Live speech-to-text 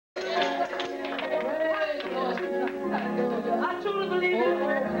I truly believe in the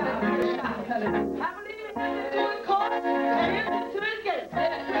word of God. I believe in him to his court and him to his gate.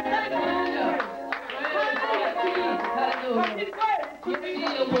 Thank you. From his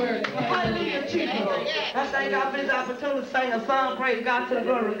word. Hallelujah, Jesus. I thank God for this opportunity to sing a song, praise God to the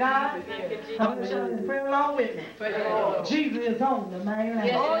glory of God. I'm going to pray along with me. Jesus is on the main line.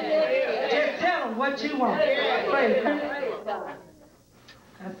 Just tell him what you want. Praise God.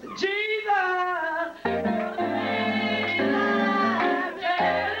 I said, Jesus.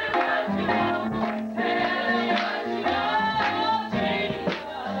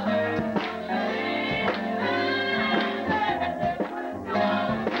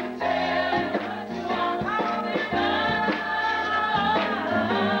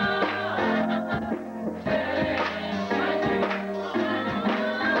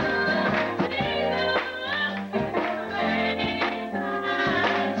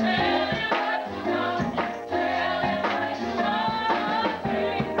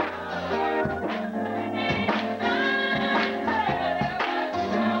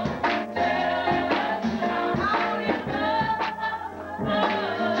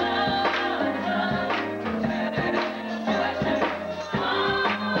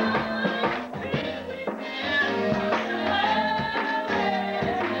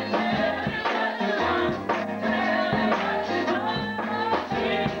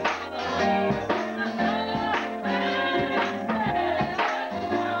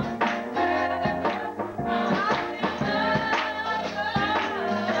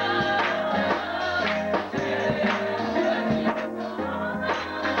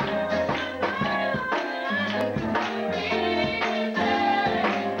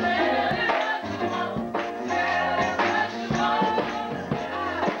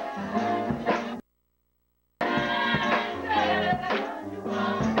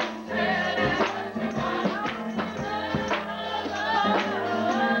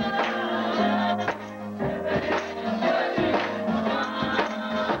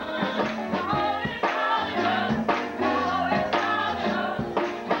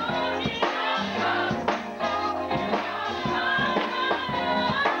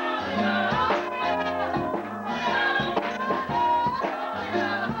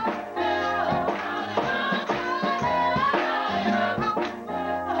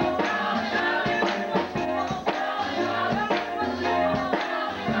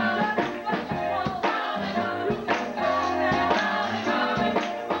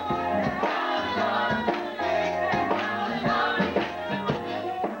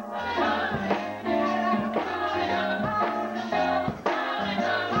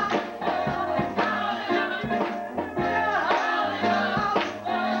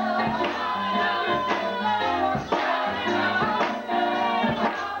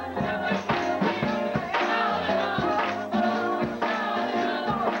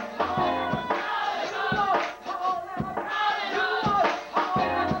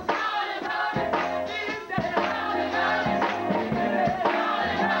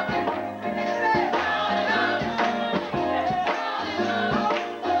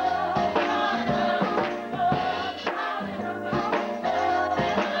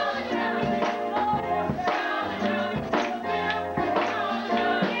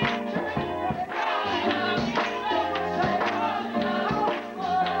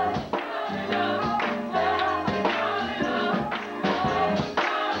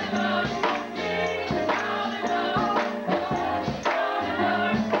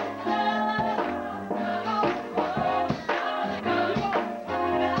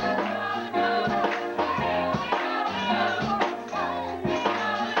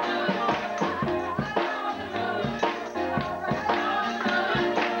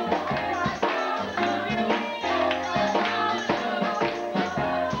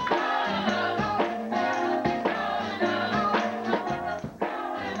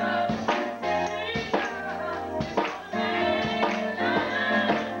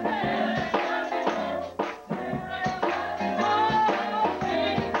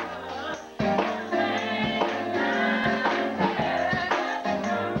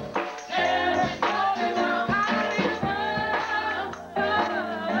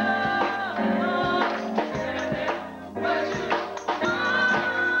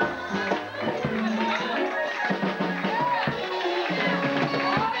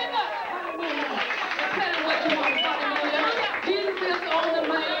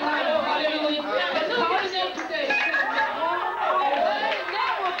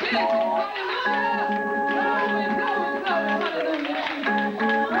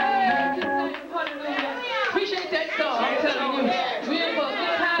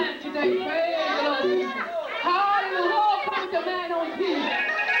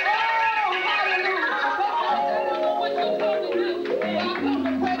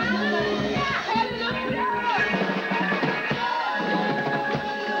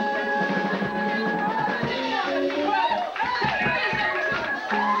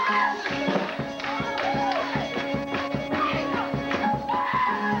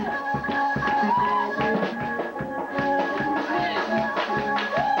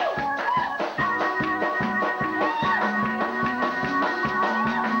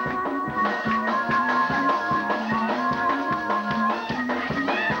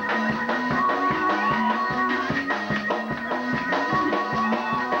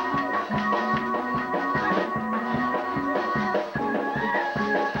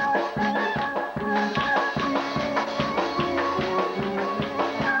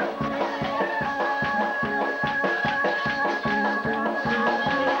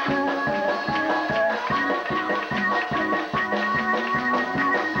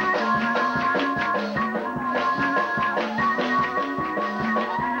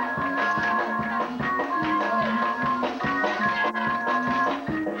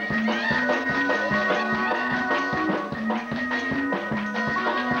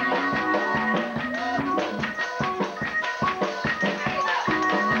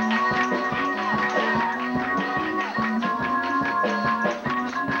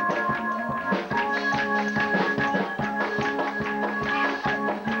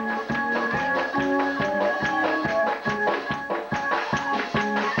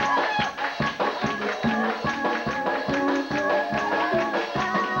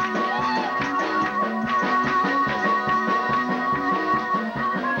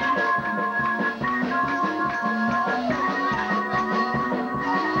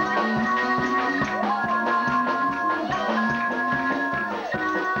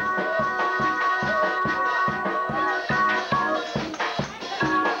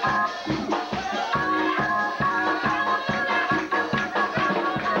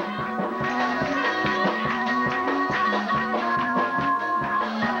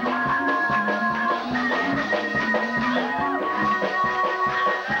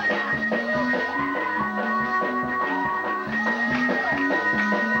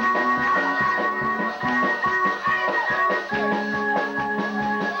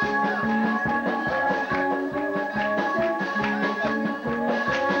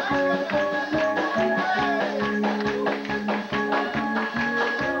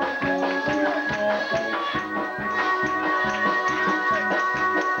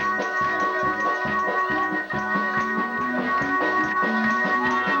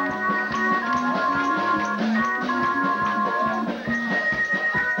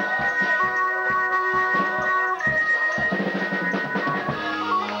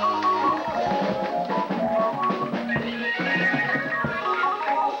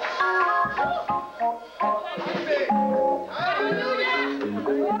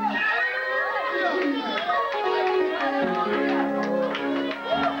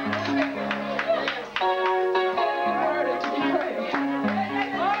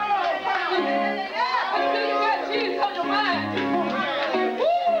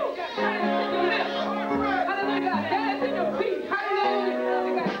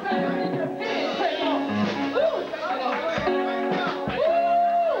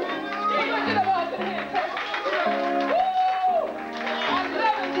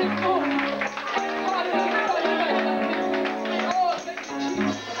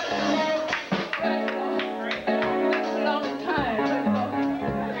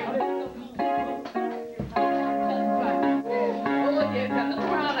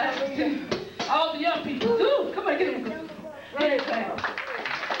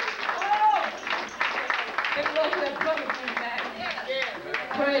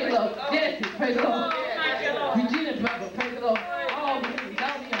 Praise the Lord. Genesis, praise the Lord. Regina, brother, praise the Lord. All the people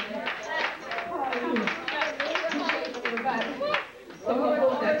down here. Hallelujah. Everybody. So we're going to go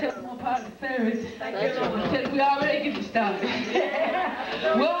to that testimony part of the service. We already getting started.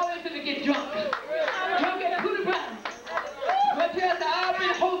 We're already going to get drunk. Drunk at the ground. But yes, I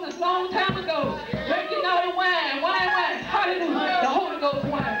already hosted this long time ago. Drinking all the wine. Hallelujah. The Holy Ghost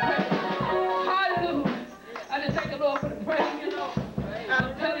wine. Hallelujah. I just thank the Lord for the praise.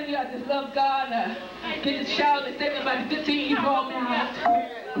 I'm telling you, I just love God. I get to shout and think about the good thing He brought me out.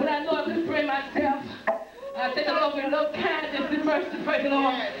 When I know I could pray myself, I thank the Lord for the love, kindness, and mercy. Praise the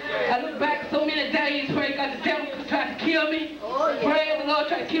Lord. I look back so many days, praise God, the devil tried to kill me. Praise the Lord,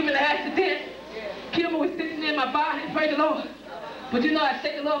 tried to kill me in an accident. Kill me with sickness in my body. Praise the Lord. But you know, I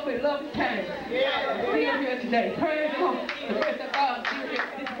thank the Lord for His love and kindness. Still here today. Praise the Lord. The praise of God still here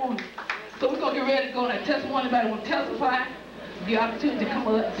this morning. So we're going to get ready to go on a testimony. Anybody want to testify? The opportunity to come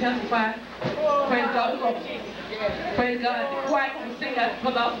up and testify. Praise God. Praise God. The choir going to sing that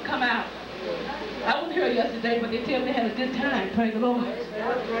because I also come out. I wasn't here yesterday, but they tell me they had a good time. Praise the Lord.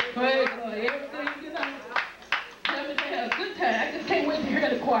 Praise the Lord. Everything, you know. Tell me they had a good time. I just can't wait to hear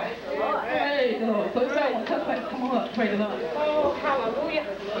the choir. Praise the Lord. So if I want to testify, come on up. Praise the Lord. Oh, hallelujah.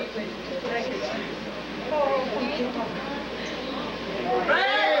 Oh, thank you.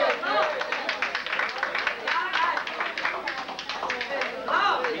 Praise the Lord.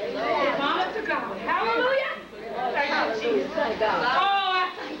 Honor to God. Hallelujah. Thank you, Jesus. Thank God. Oh,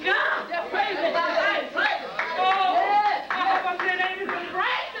 I thank God. Just praise Him. Oh, I hope I'm saying ain't even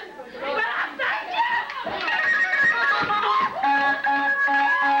praising, but I thank you. I thank God.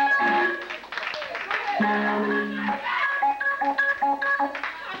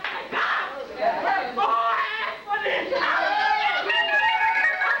 Oh, I asked for this.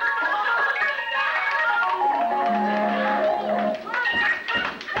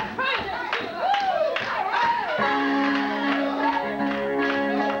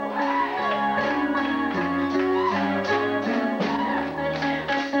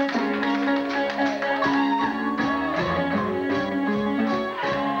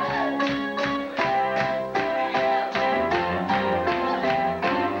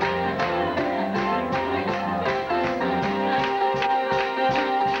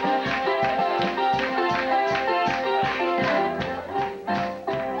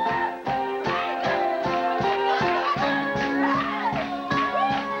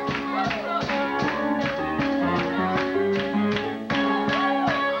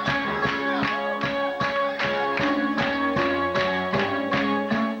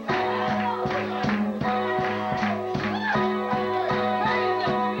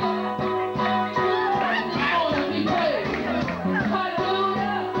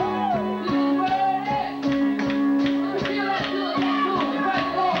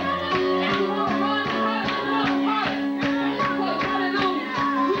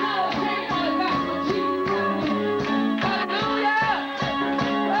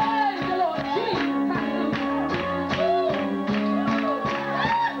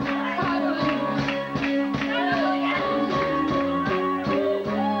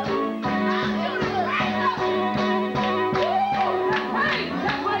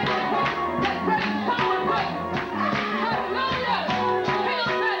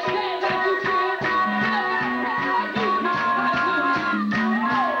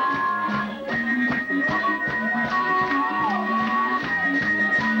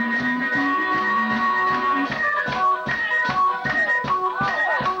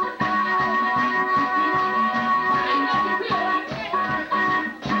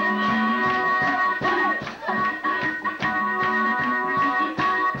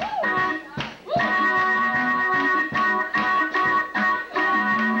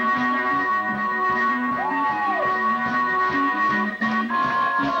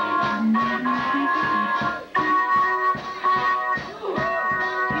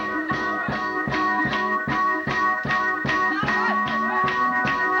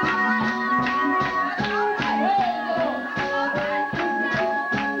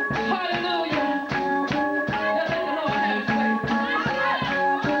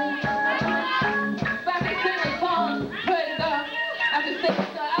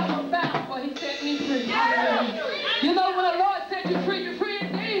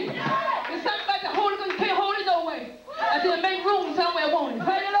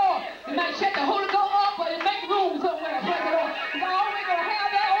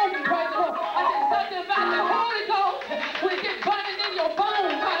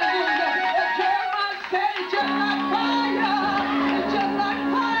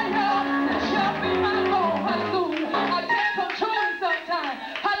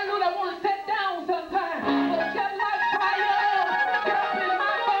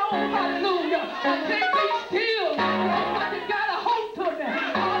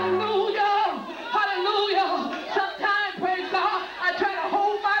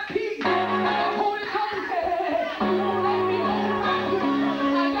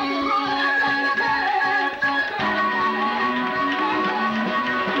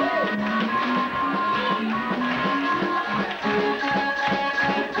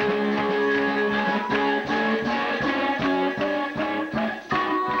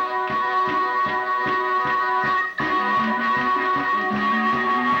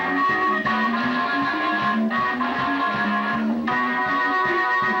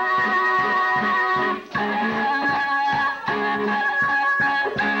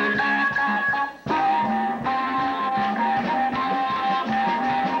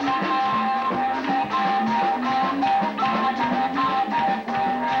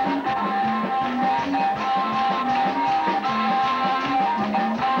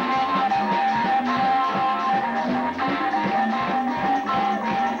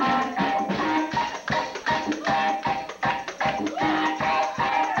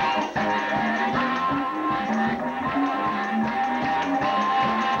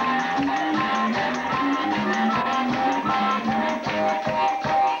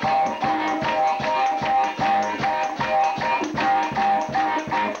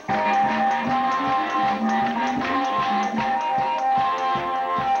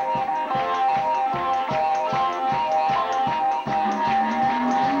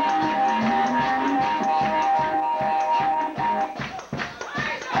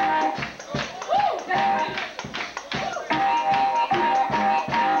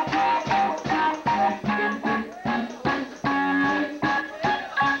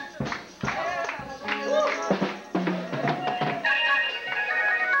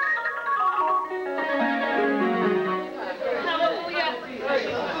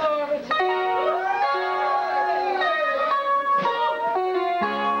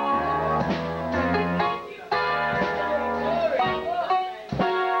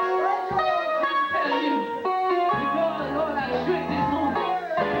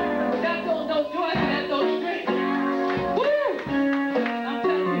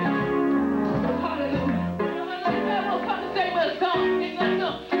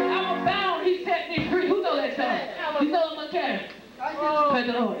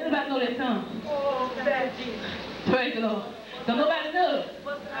 Lord. Anybody know that song? Oh, that Jesus. Praise the Lord. Don't nobody know.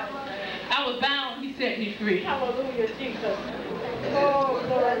 I was bound, he set me free. Hallelujah, Jesus. Oh,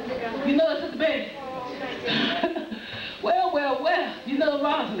 Lord. You know it, Sister Betty? Well. You know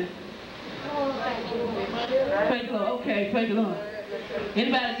Rosalind. Praise the Lord. Okay, praise the Lord.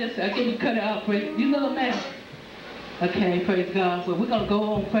 Anybody just, I give you cut it out, praise. You know the man? Okay, praise God. Well, we're going to go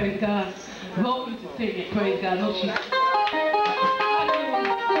home, praise God. Roll used to sing it, praise God. No, she. But we're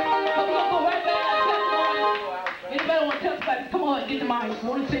going to go right back to testimony. Anybody want to testify? Come on, get the mic.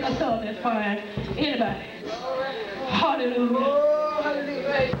 Want to sing a song? That's fine. Anybody? Hallelujah. Oh,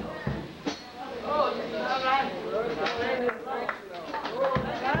 hallelujah. Oh, all right.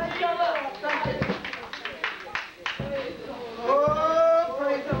 Thank you, Lord. Thank you. Oh,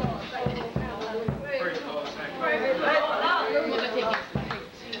 praise the Lord. Praise the Lord.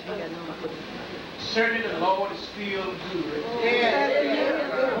 Certainly the Lord is still good.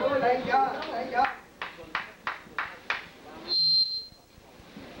 Yeah. Thank God. Thank God.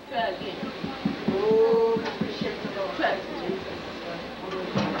 Try again. Oh, appreciate the Lord. Praise Jesus.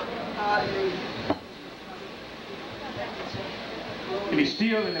 Hallelujah. And he's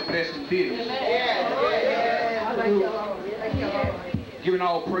still in the blessing business. Yeah. Thank you, Lord. Thank you, Lord. Giving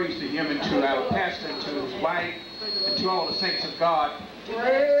all praise to him and to our pastor and to his wife and to all the saints of God.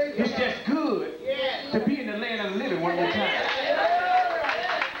 It's just good to be in the land of the living one more time.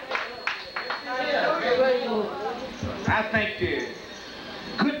 I think the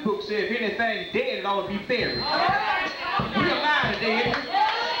good book said if anything dead, it ought to be buried. We're alive today.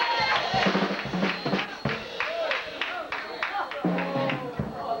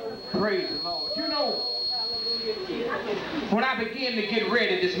 Praise the Lord. You know, when I began to get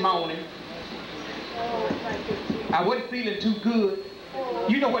ready this morning, I wasn't feeling too good.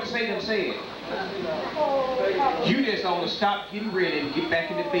 You know what Satan said? You just ought to stop getting ready and get back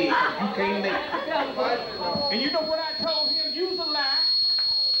in the bed because you can't make it. And you know what I told him? You's a lie.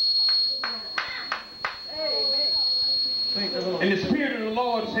 And the Spirit of the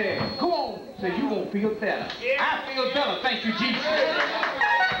Lord said, go on. Said, you won't feel better. I feel better. Thank you, Jesus.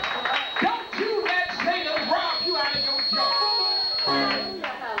 Don't you let Satan rob you out of your joy.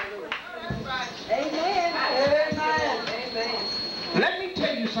 Amen. Amen. Amen. Let me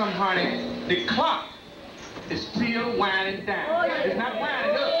tell you something, honey. The clock is still winding down. It's not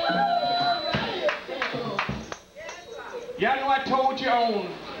winding up. Y'all know I told you on a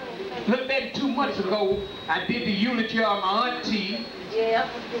little bit 2 months ago, I did the eulogy of my auntie. Yeah.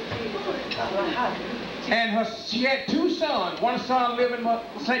 And she had 2 sons. One son lived in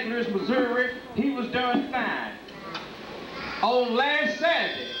St. Louis, Missouri. He was doing fine. On last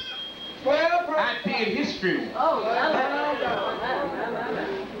Saturday, I did his funeral.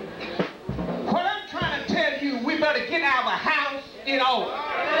 What I'm trying to tell you, we better get out of the house in order.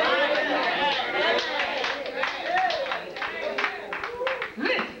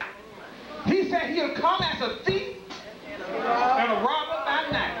 Listen, he said he'll come as a thief and a robber by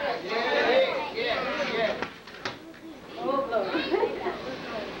night.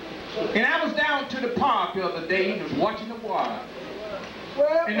 And I was down to the park the other day and was watching the water.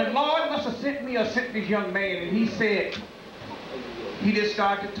 And the Lord must have sent this young man, and he said, he just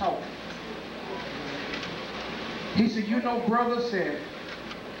started talking. He said, you know, brother, said,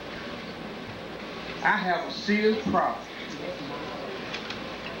 I have a serious problem.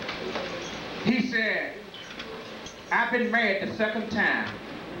 He said, I've been married the 2nd time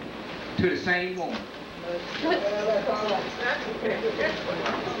to the same woman.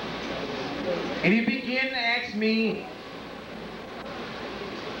 And he began to ask me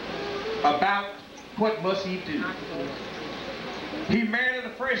about what must he do. He married her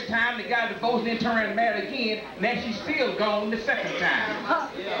the 1st time, they got divorced, and then turned around and married again. Now she's still gone the 2nd time.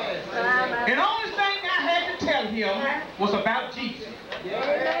 And the only thing I had to tell him was about Jesus.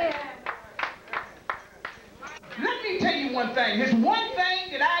 Let me tell you one thing. There's one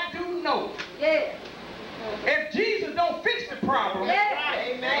thing that I do know. If Jesus don't fix the problem, he'll have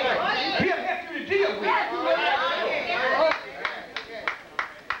you to deal with it.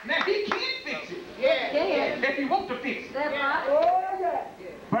 Now, he can fix it if he wants to fix it.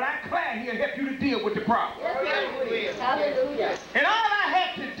 But I declare he'll help you to deal with the problem. And all I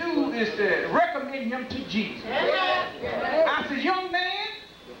have to do is to recommend him to Jesus. I said, young man,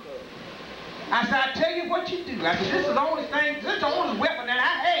 I said, I tell you what you do. I said, this is the only thing, this is the only weapon that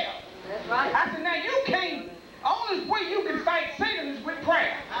I have. I said, now you can't, only way you can fight Satan is with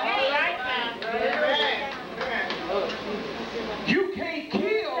prayer. You can't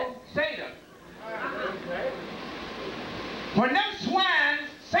kill Satan. When them swines,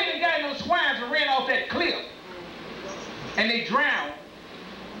 Satan got in those swines and ran off that cliff, and they drowned,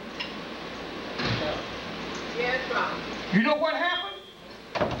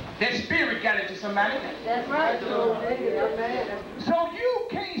 That spirit got into somebody. That's right. So you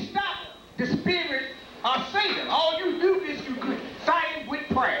can't stop the spirit of Satan. All you do is you fight him with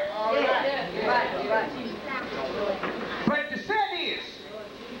prayer. Right. But the sad is,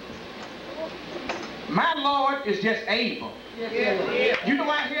 my Lord is just able. You know,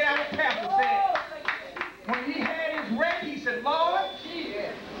 I hear our pastor say, when he had his wreck, he said, Lord,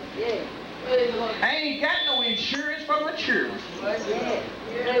 I ain't got no insurance from the church.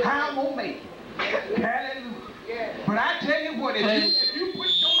 How I'm gonna make it? Hallelujah. But I tell you what, if you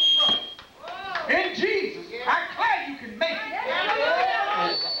put your trust in Jesus, I declare you can make it.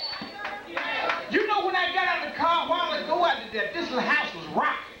 You know, when I got out of the car a while ago, this little house was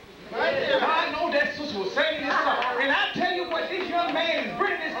rocking. I know that sister was singing this song. And I tell you what, this young man is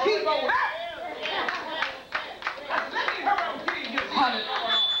bringing his keyboard out. Let me hurry up and get you.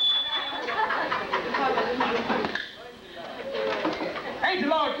 Ain't the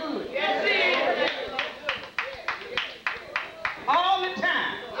Lord good? Yes, he is. All the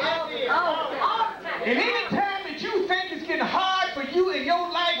time. And any time that you think it's getting hard for you in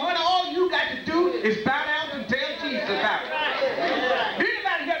your life, honey, all you got to do is bow down and tell Jesus about it.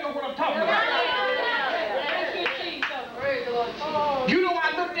 Anybody here know what I'm talking about? You know,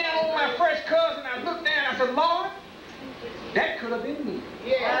 I looked down on my first cousin, I looked down, I said, Lord, that could have been me.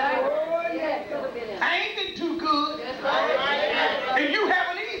 I ain't been too good. And you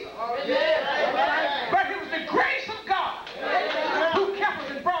haven't either. But it was the grace of God who kept us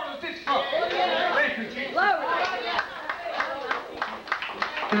and brought us this far. Thank you, Jesus.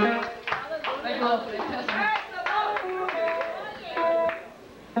 Thank you, Lord, for that testimony.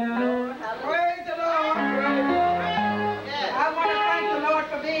 Praise the Lord. I want to thank the Lord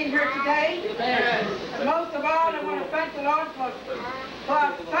for being here today. And most of all, I want to thank the Lord for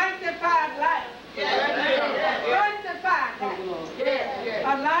a sanctified life. Sanctified life.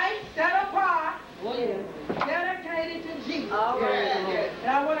 A life set apart, dedicated to Jesus. And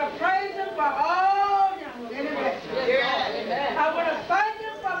I want to praise Him for all young benefits. I want to thank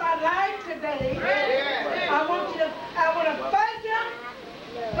Him for my life today. I want to thank Him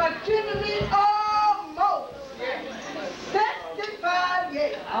for giving me almost 65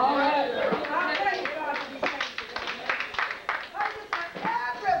 years. All right. I praise God for these things. Thank you for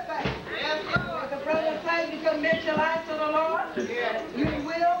everything. As the brother said, you commit your life to the Lord, you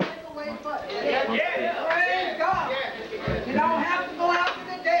will make a way for it. Praise God. You don't have to go after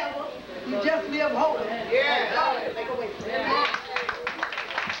the devil. You just live holy. God will make a way for it.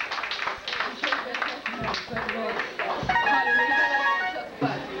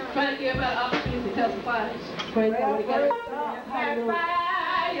 Trying to give everybody an opportunity to testify. Praise God. We got it.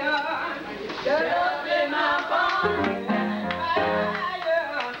 Fire, shut up in my bones.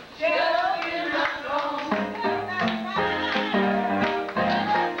 Fire, shut up in my bones.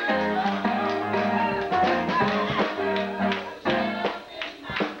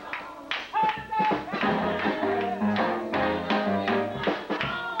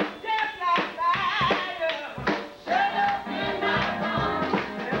 Just like fire, shut up in my bones.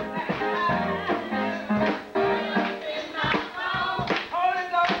 Holy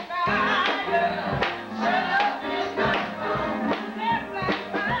Ghost fire, shut up in my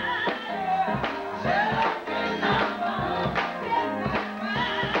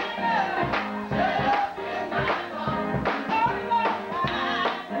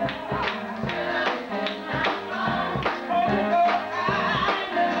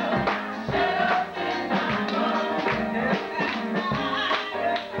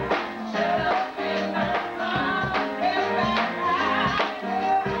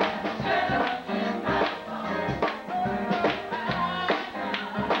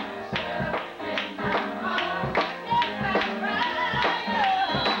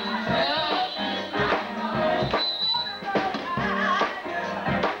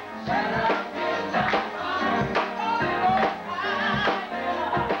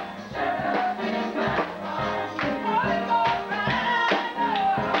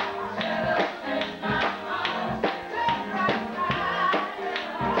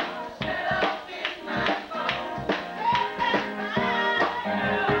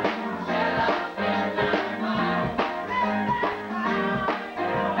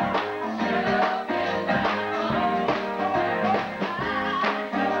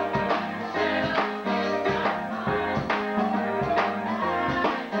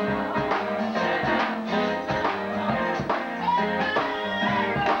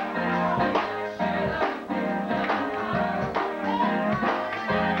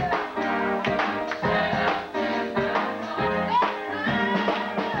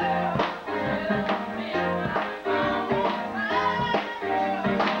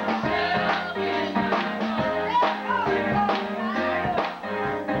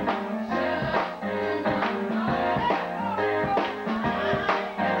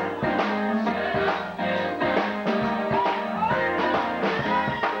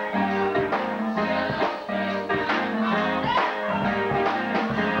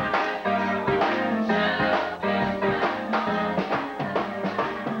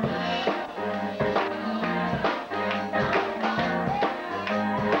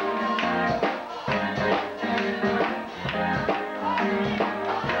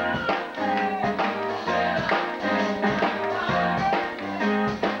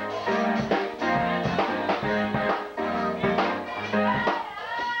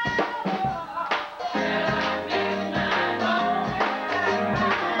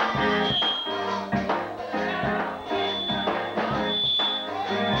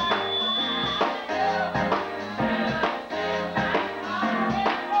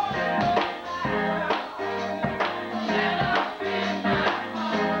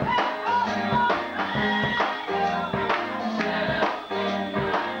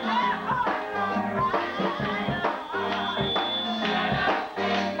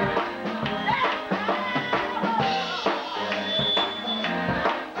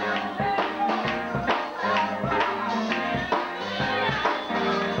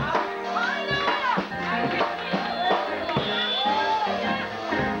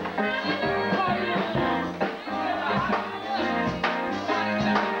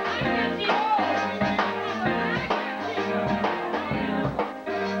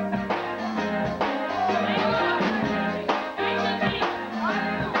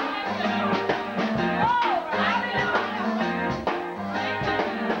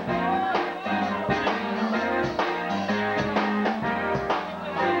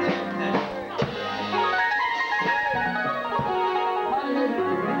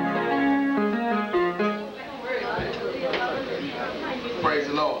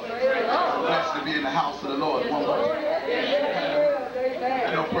Lord. Blessed to be in the house of the Lord one more time.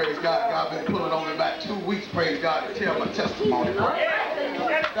 I know, praise God, God been pulling on me about 2 weeks, praise God, to tell my testimony. God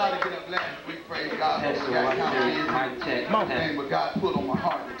to get up last week, praise God. My name, but God put on my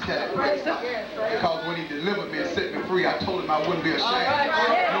heart to tell it, praise God. Because when he delivered me and set me free, I told him I wouldn't be ashamed,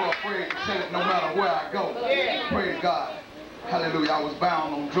 nor afraid to tell it no matter where I go. Praise God. Hallelujah. I was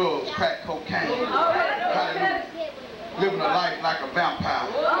bound on drugs, crack cocaine. Hallelujah. Living a life like a vampire.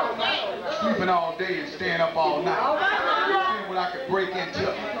 Sleeping all day and staying up all night. Seeing what I could break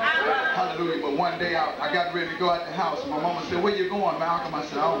into. Hallelujah. But one day I got ready to go out the house. My mama said, "Where you going, Malcolm?" I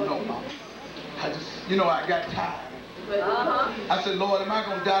said, "I don't know, Mama. I just, I got tired." I said, "Lord, am I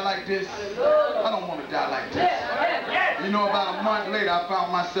going to die like this? I don't want to die like this." About a month later, I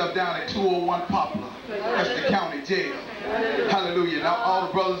found myself down at 201 Poplar. That's the county jail. Hallelujah. Now, all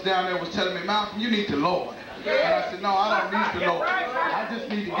the brothers down there was telling me, "Malcolm, you need the Lord." And I said, "No, I don't need the Lord. I just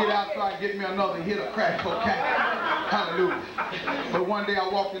need to get outside and get me another hit of crack cocaine." Hallelujah. But one day I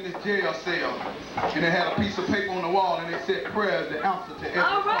walked in this jail cell, and it had a piece of paper on the wall, and it said, "Prayer is the answer to every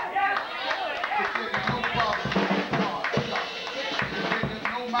problem." It said, "There's no problem with God." It said, "There's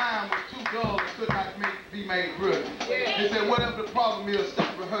no mind with two girls that could not be made brilliant." It said, "Whatever the problem is, stop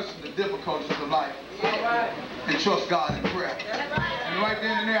rehearsing the difficulties of life and trust God in prayer." And right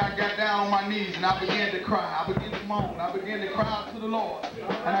then and there, I got down on my knees and I began to cry. I began to moan. I began to cry out to the Lord.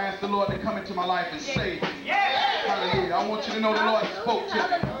 And I asked the Lord to come into my life and save me. Hallelujah. I want you to know the Lord spoke to me.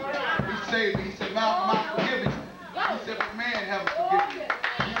 He saved me. He said, "Malcolm, I'm forgiving you." He said, "But man haven't forgiven you."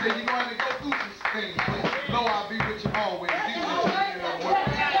 He said, "You're going to go through some things, but lo, I'll be with you always. Even until the end of the world."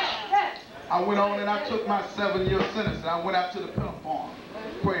 I went on and I took my 7-year sentence and I went out to the penal farm.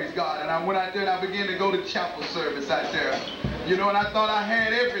 Praise God. And I went out there and I began to go to chapel service out there. And I thought I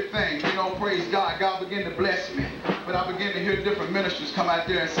had everything. Praise God. God began to bless me. But I began to hear different ministers come out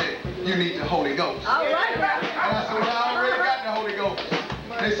there and say, "You need the Holy Ghost." And I said, "Well, I already got the Holy Ghost."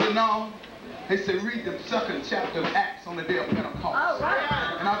 They said, "No." They said, "Read the 2nd chapter of Acts on the day of Pentecost."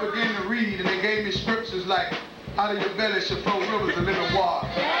 And I began to read, and they gave me scriptures like, "Out of your belly shall flow rivers of living water.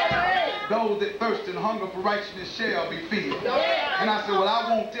 Those that thirst and hunger for righteousness shall be filled." And I said, "Well, I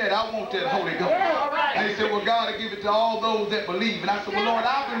want that. I want that Holy Ghost." And they said, "Well, God will give it to all those that believe." And I said, "Well, Lord,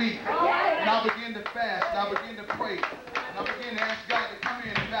 I believe." And I began to fast, and I began to pray. And I began to ask God to come in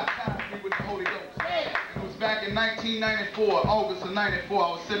and baptize me with the Holy Ghost. It was back in 1994, August of 94. I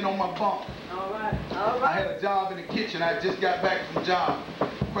was sitting on my bunk. I had a job in the kitchen. I just got back from the job.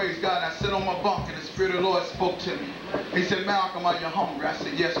 Praise God. I sat on my bunk and the Spirit of the Lord spoke to me. He said, "Malcolm, are you hungry?" I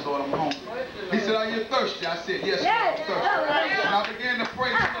said, "Yes, Lord, I'm hungry." He said, "Are you thirsty?" I said, "Yes, Lord, I'm thirsty." And I began to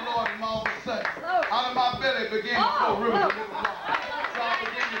pray to the Lord, and all of a sudden, out of my belly began to flow rivers of living water. So I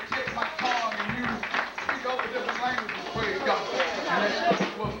began to take my tongue and speak over different languages, praise God. And that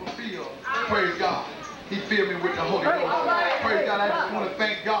scripture was fulfilled, praise God. He filled me with the Holy Ghost. Praise God. I just want to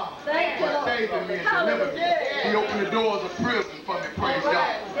thank God for saving me and delivering me. He opened the doors of prison for me, praise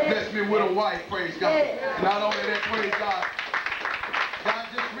God. Blessed me with a wife, praise God. And not only that, praise God, God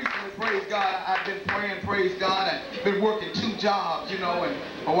just recently, praise God, I've been praying, praise God. I've been working 2 jobs, and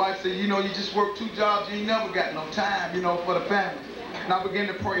my wife said, "You just work 2 jobs, you ain't never got no time, for the family." And I began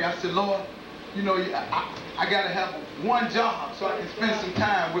to pray. I said, "Lord, I got to have 1 job so I can spend some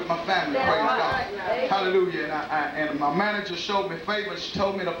time with my family, praise God." Hallelujah. And my manager showed me favor. She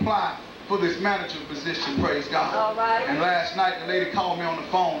told me to apply for this manager position, praise God. And last night the lady called me on the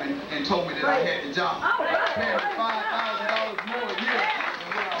phone and told me that I had the job. Paying me $5,000 more a year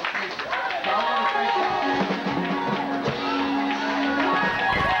than what I was making. So I want to thank God.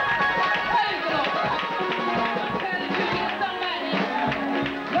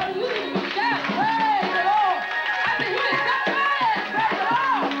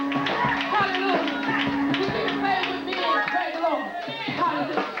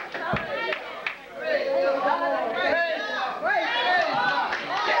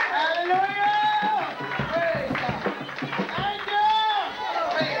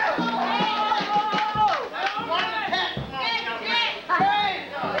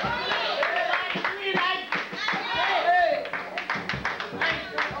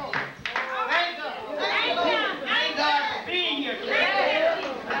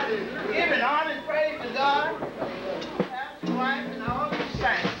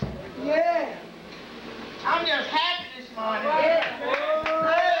 I'm just happy this morning. Praise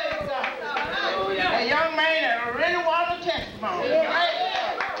God. A young man that really wants a testimony.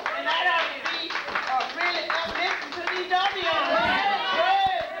 And that ought to be really uplifting to these W young men.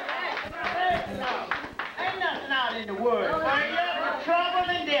 Praise God. Ain't nothing out in the world. Trouble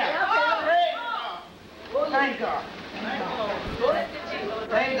and death. Praise God. Thank God.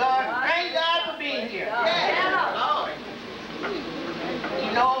 Thank God for being here. Yeah.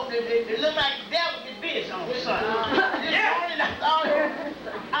 You know, it looked like the devil gets busy on Sunday.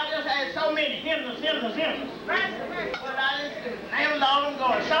 I just had so many hymns. But I just named Lord and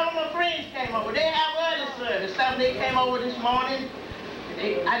God. Some of my friends came over. They have early service. Some they came over this morning.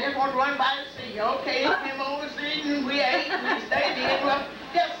 I just want to run by and see you. Okay, they came over to see and we ate and we stayed in. Well,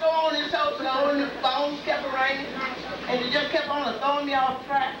 just so on and so and the phones kept ringing. And it just kept on throwing me off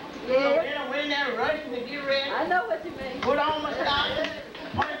track. So then I went in there rushing to get ready. I know what you mean. Put on my stockings,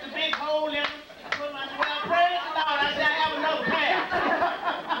 punched a big hole in them. I put my, well, praise the Lord. I said, I have another pair.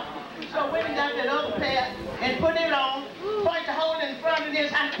 So I went and got that other pair and put it on, punched a hole in front of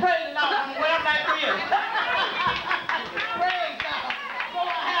this. I praise the Lord. I'm wearing like this. Praise God. So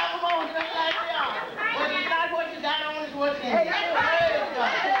I have them on just like they are. But it's not what you got on, it's what's in you. Praise God.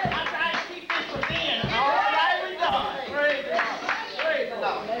 I'm trying to keep this within. All right with God. Praise God. Praise the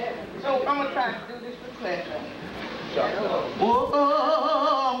Lord. So I'm going to try to do this for class.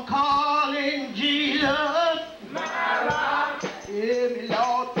 Oh, I'm calling Jesus, my rock. Hear me,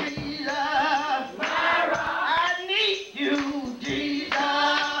 Lord Jesus, my rock. I need you, Jesus,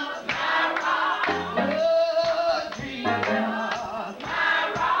 my rock. Oh, Jesus,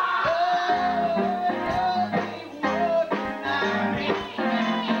 my rock. Oh, you would deny me.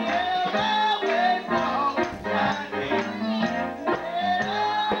 You'll always walk beside me.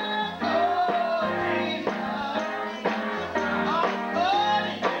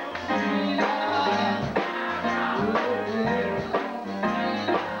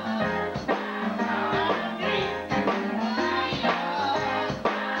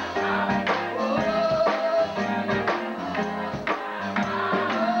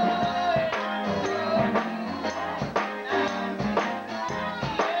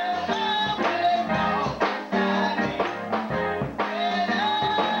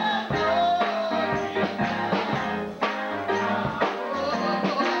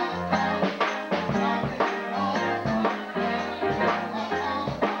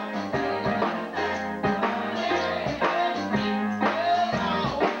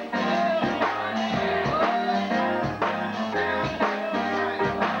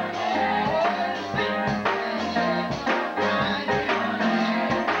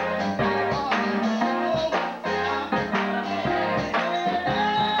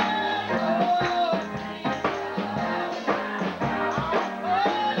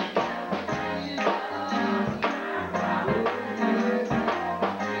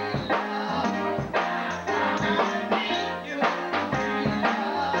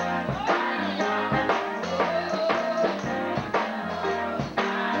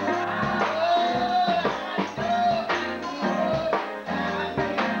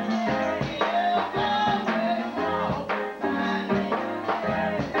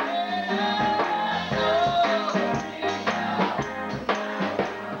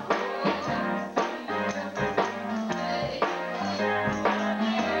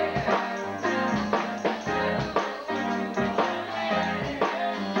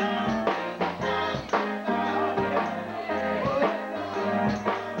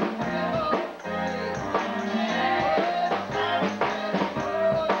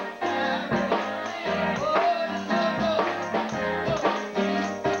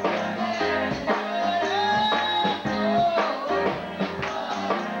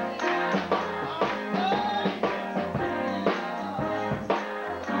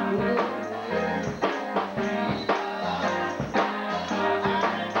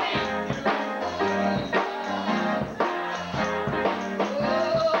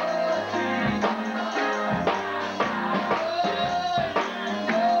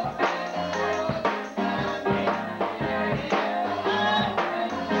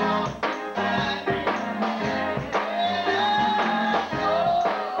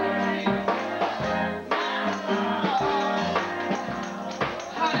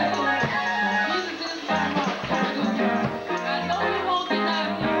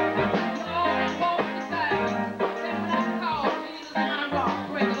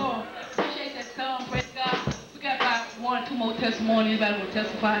 Testimony, anybody will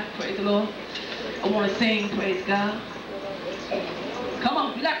testify, praise the Lord. I want to sing, praise God. Come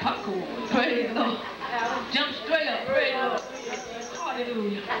on, you like popcorn, praise the Lord. Jump straight up, praise the Lord.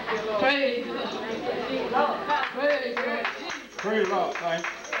 Hallelujah. Praise the Lord. Praise the Lord. Praise the Lord, thanks.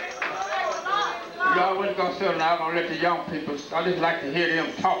 Y'all wasn't going to settle now. I'm going to let the young people, I just like to hear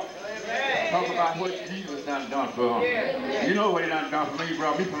them talk. Talk about what Jesus done for them. You know what he done for me. He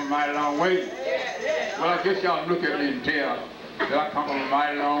brought me from a mighty long way. Well, I guess y'all look at me and tell that I come from a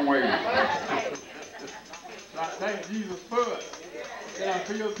mighty long way. So I thank Jesus for it. And I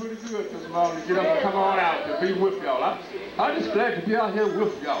feel pretty good this morning to get up and come on out to be with y'all. I'm just glad to be out here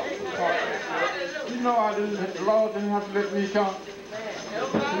with y'all. You know, the Lord didn't have to let me come.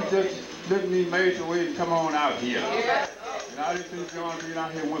 He just let me make the way to come on out here. And I just enjoy being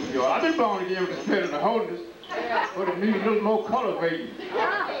out here with y'all. I've been born again with the spirit of the holiness, but it needs a little more cultivating.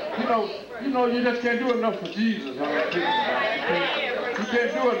 You know, you just can't do enough for Jesus. You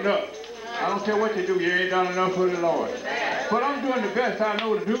can't do enough. I don't care what you do, you ain't done enough for the Lord. But I'm doing the best I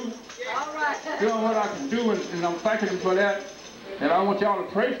know to do. Doing what I can do, and I'm thanking Him for that. And I want y'all to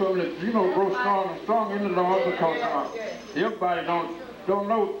pray for me to, you know, grow strong and strong in the Lord, because everybody don't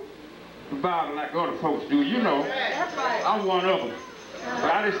know the Bible like other folks do. You know, I'm one of them.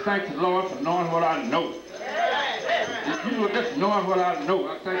 But I just thank the Lord for knowing what I know. You know, just knowing what I know.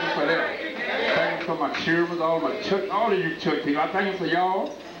 I thank Him for that. Thank Him for my children, all my church, all of you church people. I thank Him for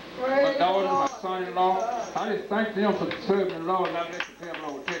y'all, my daughter, my son-in-law. I just thank them for serving the Lord and not let the devil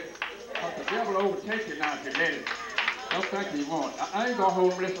overtake it. Because the devil overtake it now if you let it. Don't think you won't. I ain't gonna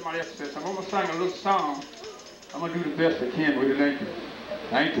hold him unless somebody else says. I'm gonna sing a little song. I'm gonna do the best I can with it.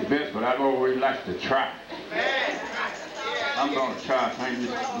 I ain't the best, but I'd always like to try. I'm gonna try to sing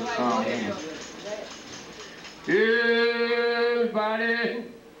this song. Everybody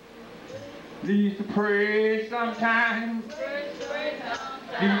needs to pray sometime.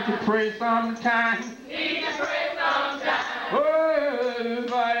 Needs to pray sometime. Needs to pray sometime. Oh,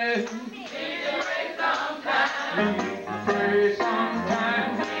 everybody needs to pray sometime. Pray sometime.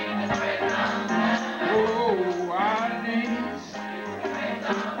 Oh, I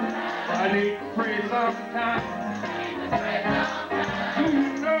need to pray sometime. You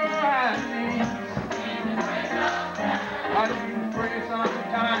know I need to pray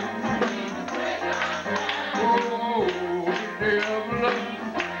sometime. Oh, the devil,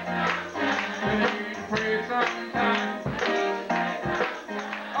 I need to pray sometime.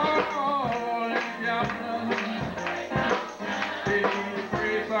 Oh, the devil.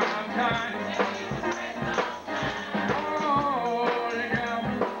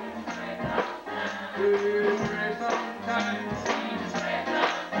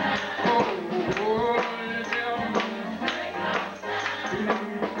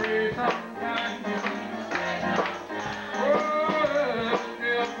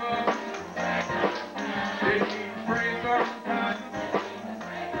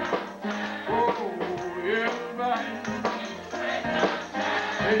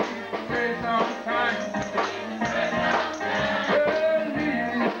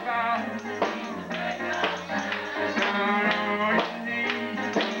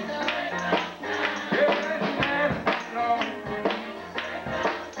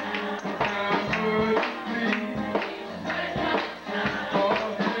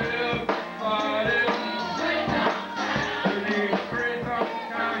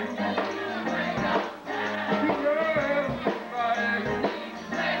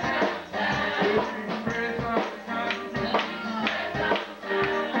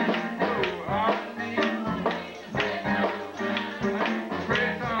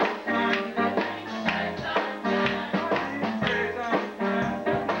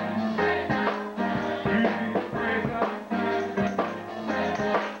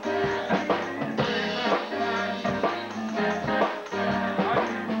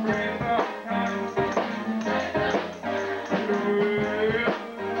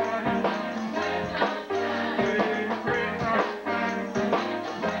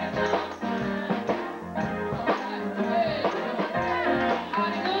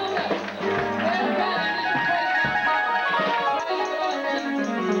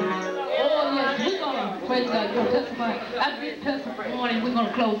 We're going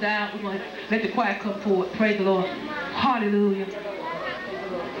to close down. We're going to let the choir come forward. Praise the Lord. Hallelujah.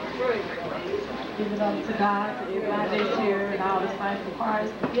 Give it up to God, to everybody that's here, and all the saints of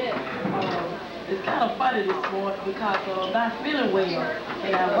Christ. It's kind of funny this morning because I'm not feeling well,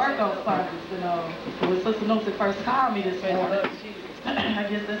 and I work on Sundays. So when Sister Lucy first called me this morning, I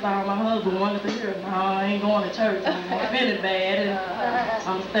guess that's all my husband wanted to hear. No, I ain't going to church. I'm feeling bad, and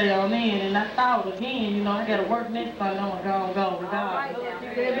I'm staying on in. And I thought again, I got to work next Sunday. I'm going to go with God.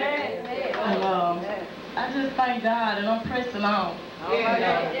 And I just thank God, and I'm pressing on.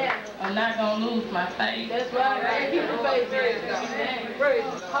 I'm not going to lose my faith. That's right. Keep the faith.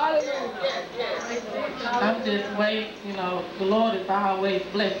 Hallelujah. I'm just waiting. The Lord is always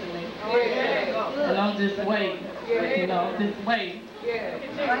blessing me. And I'm just waiting. Just waiting.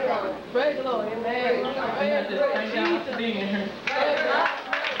 Praise the Lord. Amen. I just thank God for being here.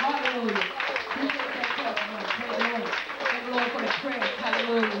 Hallelujah. Praise the Lord for the prayer.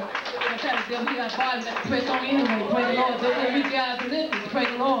 Hallelujah. that we got bodies that press on anyway, praise the Lord. That when we get our deliverance, praise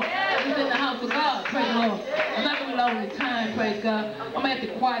the Lord. It's in the house of God, praise the Lord. I'm not going to long the time, praise God. I'm going to ask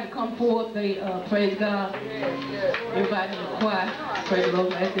the choir to come forward, they, praise God. Everybody in the choir, praise the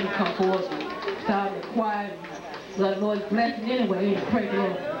Lord, ask them to come forward. Start the choir. The Lord's blessing anyway, praise the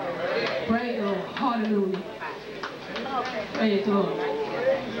Lord. Praise the Lord, hallelujah. Praise the Lord.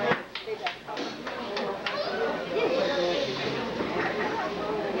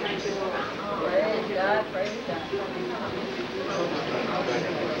 Praise God, praise God.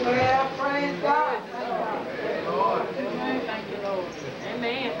 Well, praise God. Thank you, Lord.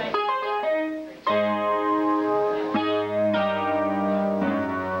 Amen. Thank you.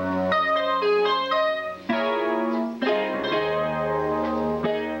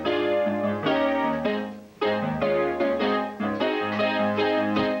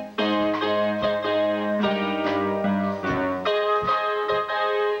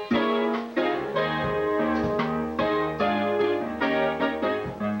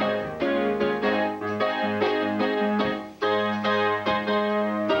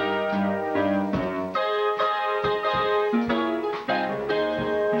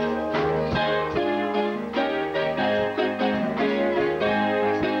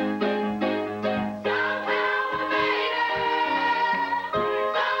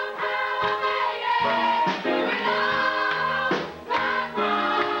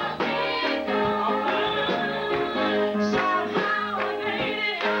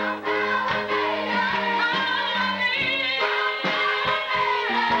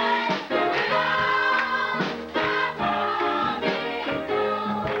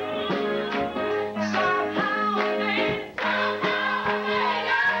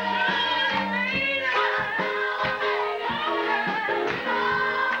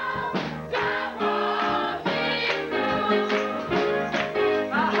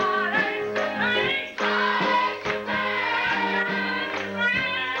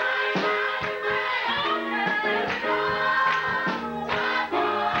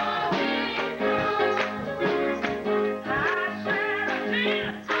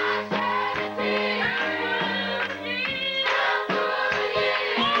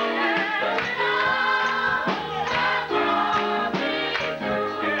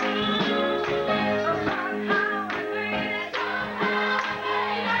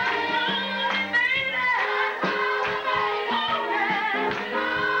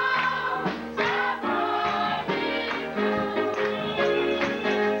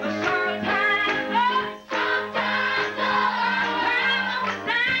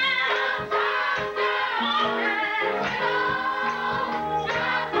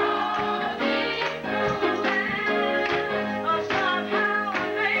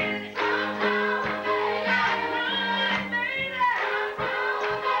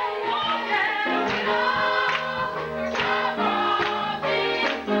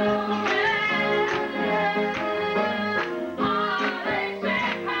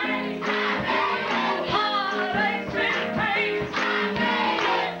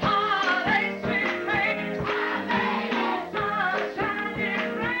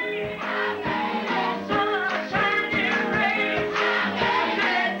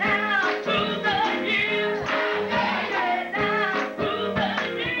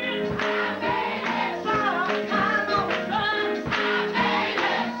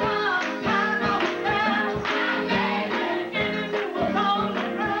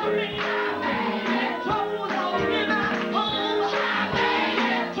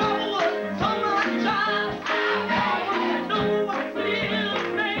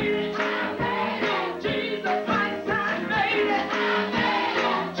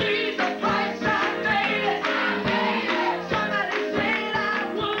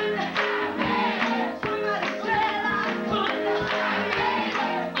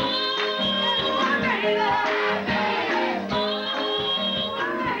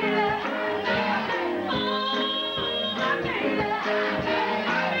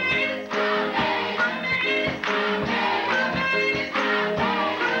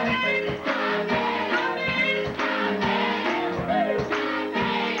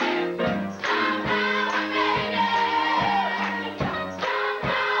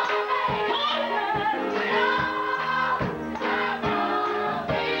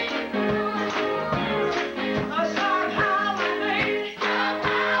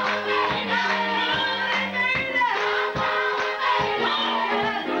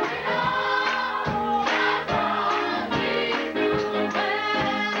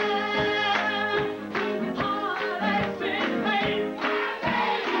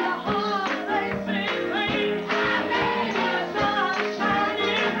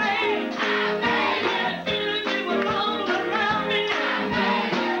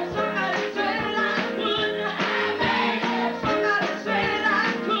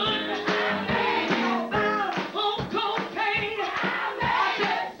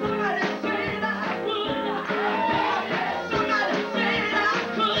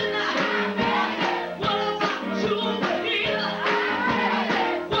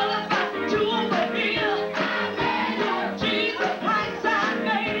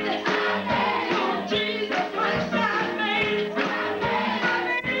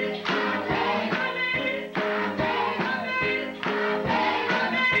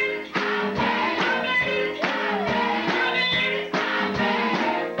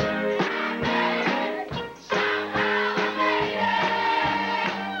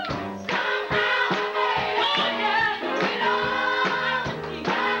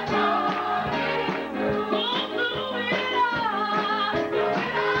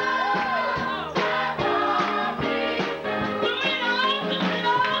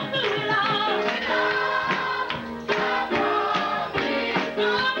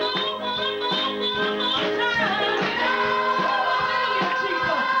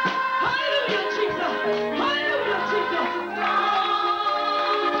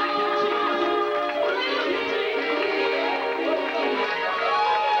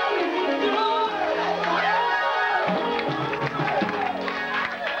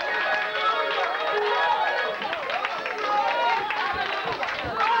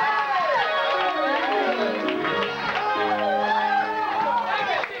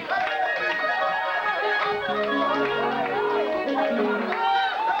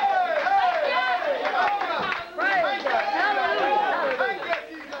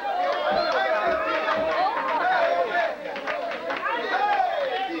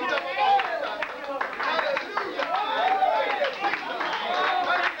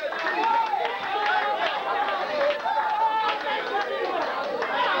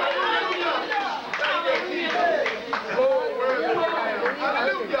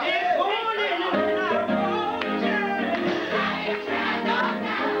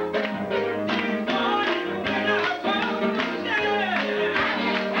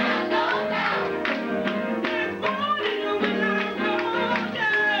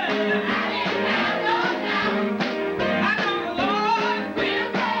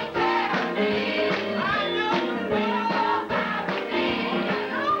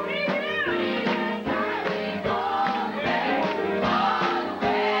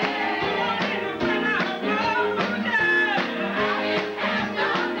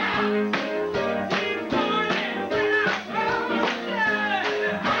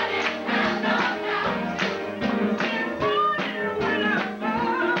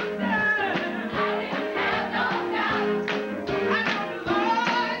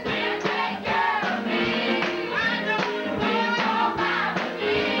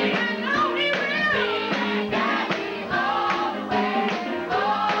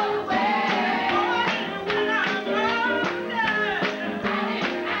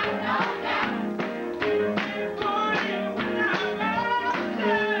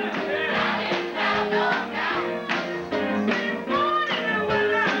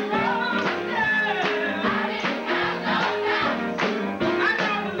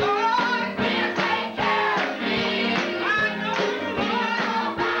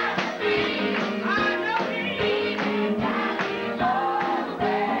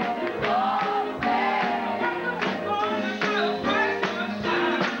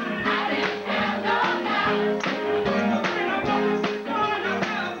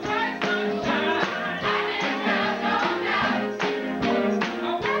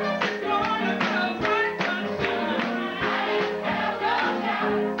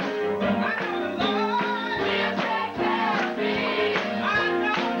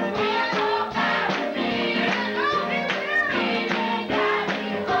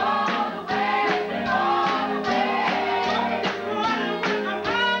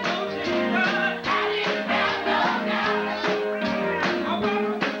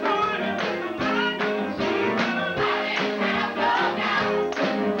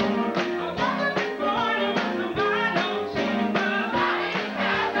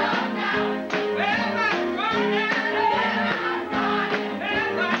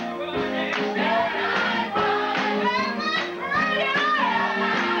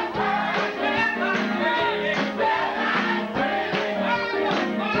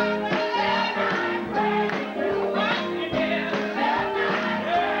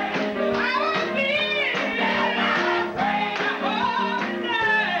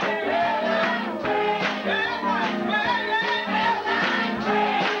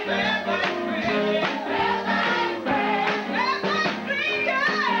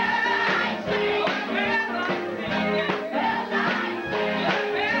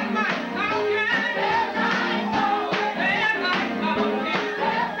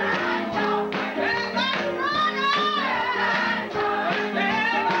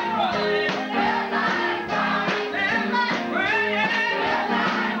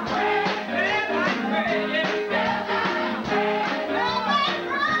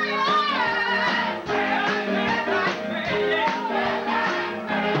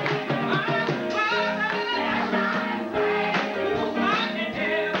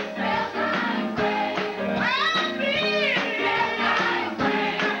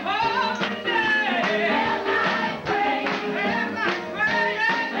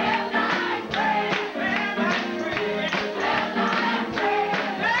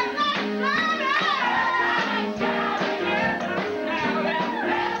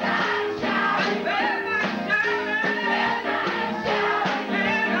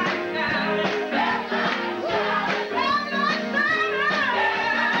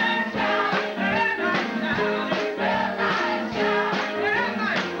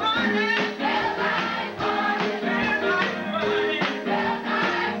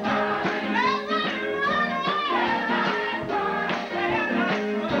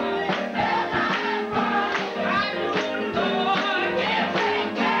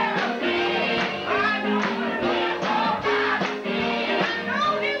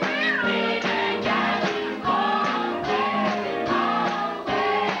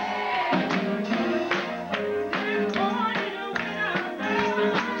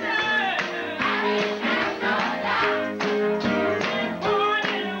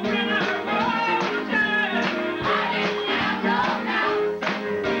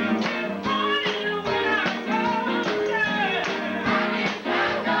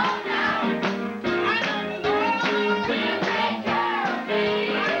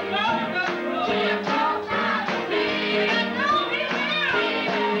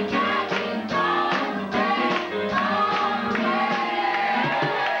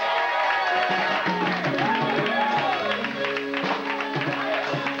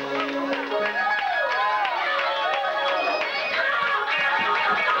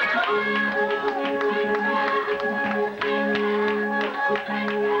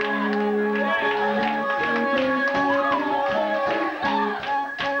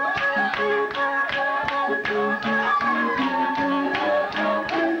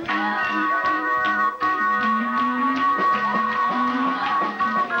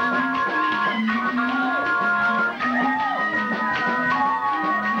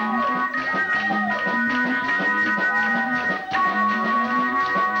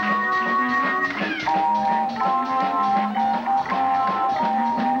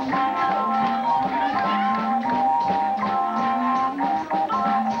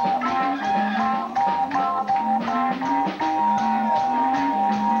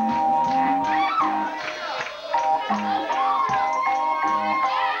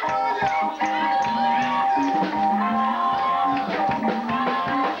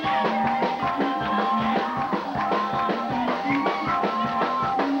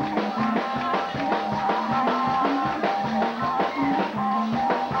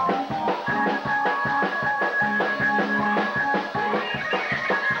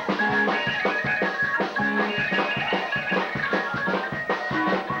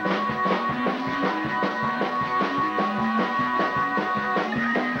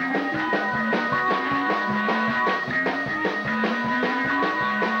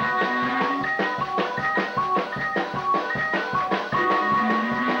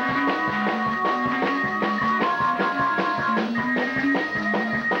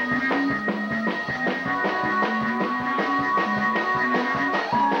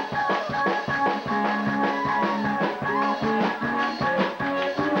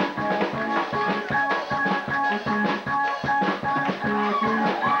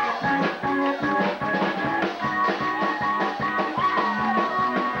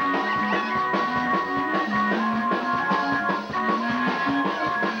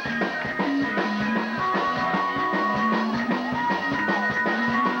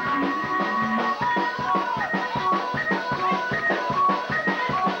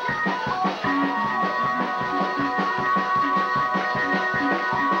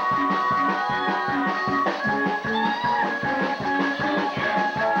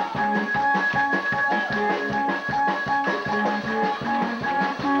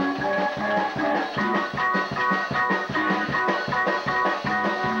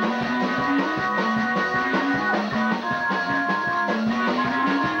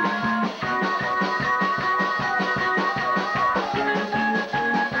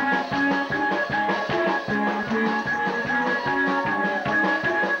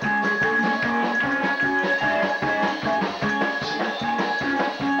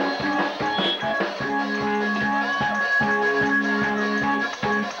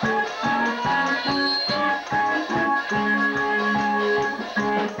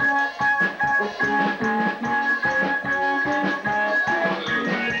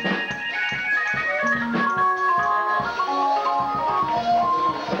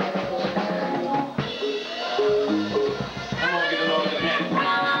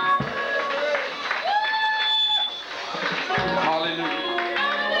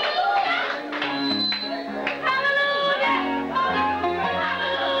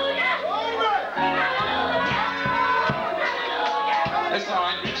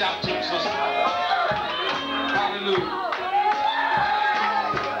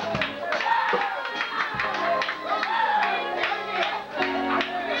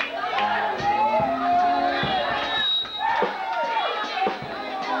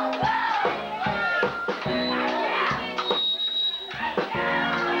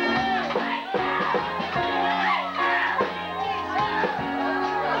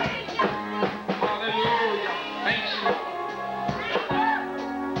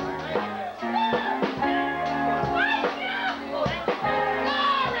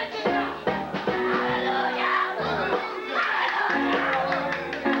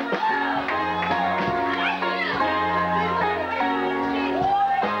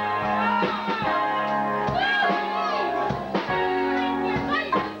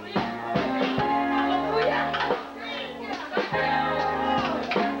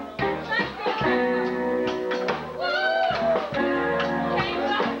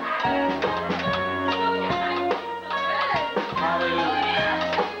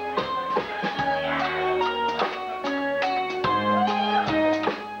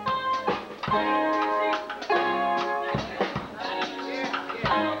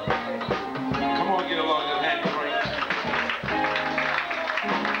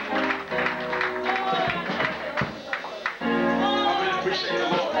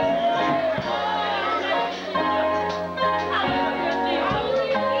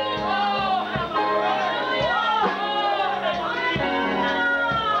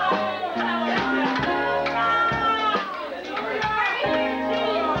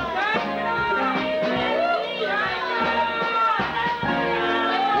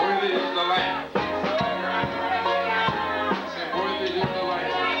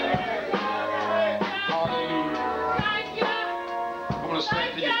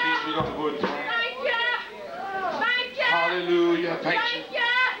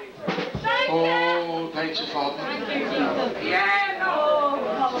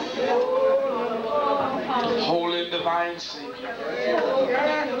 Holy and divine Savior.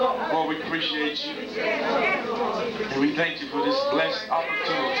 Lord, we appreciate you. And we thank you for this blessed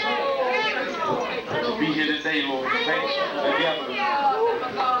opportunity to be here today, Lord. Thank you for the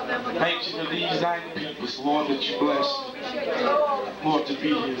gathering. Thank you for these thine people, Lord, that you bless. Lord, to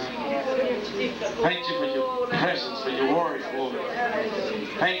be here. Thank you for your presence, for your word, Lord.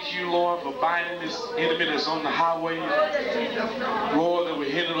 Thank you, Lord, for binding this enemy that's on the highway. Lord, that we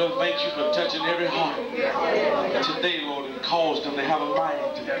hindered us. Thank you for touching every heart today, Lord, and caused them to have a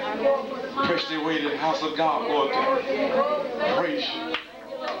mind to press their way to the house of God, Lord, to praise you.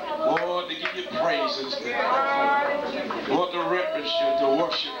 Lord, to give you praise instead. Lord, to reverence you, to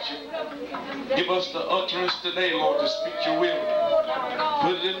worship you. Give us the utterance today, Lord, to speak your will.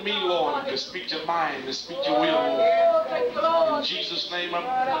 Put it in me, Lord, to speak your mind, to speak your will, Lord. In Jesus' name,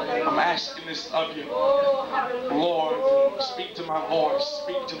 I'm asking this of you. Lord, speak to my voice,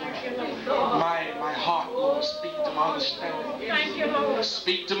 speak to my heart, Lord. Speak to my understanding.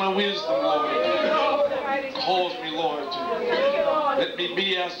 Speak to my wisdom, Lord. Cause me, Lord, to let me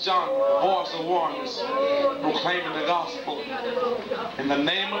be as John, the voice of warners, proclaiming the gospel. In the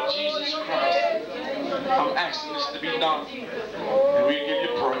name of Jesus Christ, I'm asking this to be done. And we give you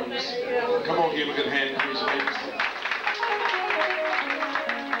praise. Come on, give a good hand, praise your neighbors.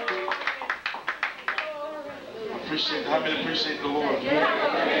 How many appreciate the Lord?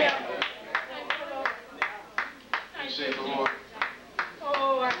 Appreciate the Lord.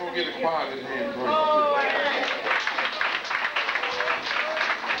 I'm going to get a choir in hand, praise.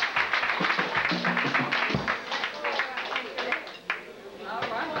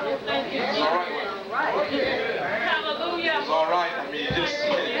 It's all right. I mean, just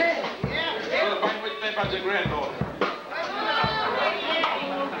what do you think about your granddaughter?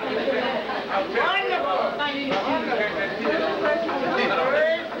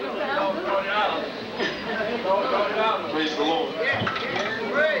 Praise the Lord. I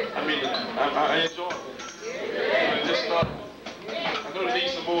mean, I enjoy it. Just I know they need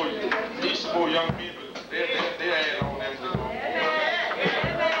some more young men, but they're adding on as they go.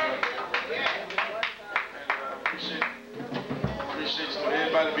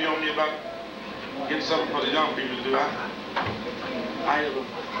 Everybody be on me about getting something for the young people to do. So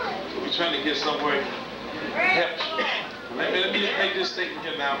we're trying to get somewhere help. Let me make this statement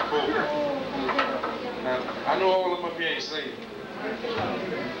here now before. Now, I know all of them up here ain't saved.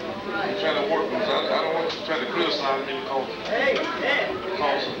 I'm trying to work with them. So I don't want you to try to criticize me because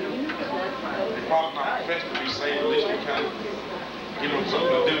they probably not professed to be saved. At least we kind of give them something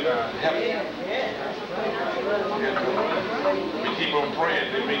to do to help them. And we keep on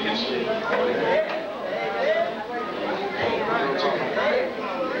praying and we get straight.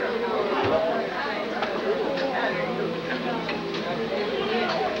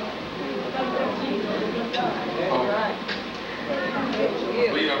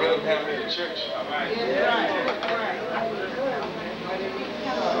 Lee, I'd rather have them in the church.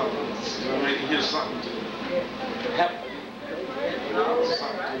 So they can hear something to help them.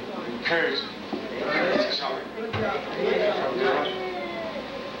 Something to encourage them.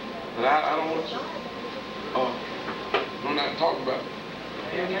 But I don't want you. I'm not talking about it.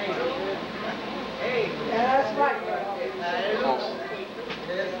 That's right.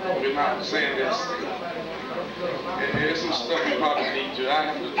 We're not saying this. And there's some stuff we probably need to. I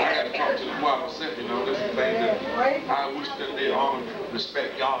got to talk to the choir myself, you know. There's some things that I wish that they honor,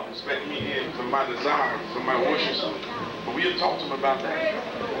 respect God, respect me and for my desire, for my worship. But we'll talk to them about that.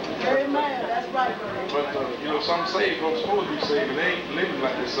 Amen. That's right. But, you know, some saved folks supposed to be saved, but they ain't living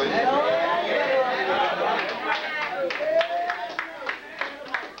like they're saved.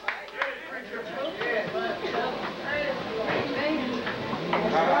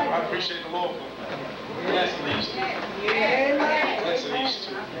 I appreciate the Lord for blessing these two. Blessing these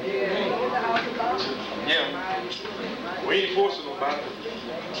two. Yeah. We ain't forcing nobody.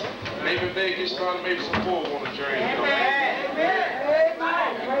 Maybe if they get started, maybe some more on the journey. You know?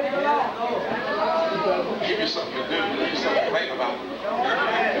 Give you something to do. Give you something to think about.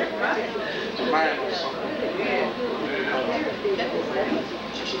 Your mind on something.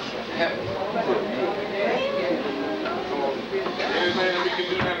 Anything that we can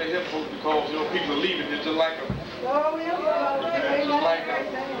do now to help folks because, you know, people are leaving just like them. Just like them.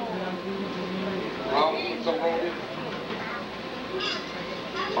 Wrong? Something wrong here?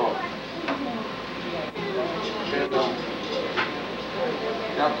 Oh. And,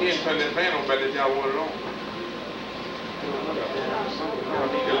 y'all can't turn that fan on better if y'all want it on. Y'all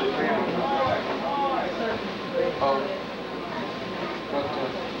need that little fan on. But,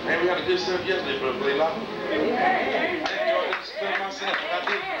 man, we had a good service yesterday, Brother Blaylock. I enjoyed this film myself. I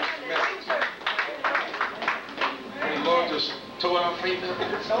did message. And the Lord just tore our faith up.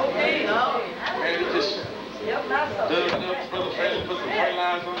 And it just Dug it up, Brother Fred put some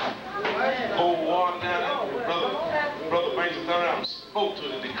fertilizer on it. Pour water down it. Brother Benson turned around and spoke to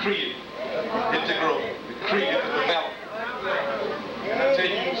it and decreed it to grow. Decreed it to develop. And I tell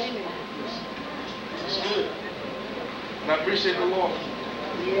you, it's good. And I appreciate the Lord.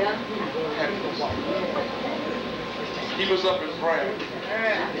 Keep us up in prayer.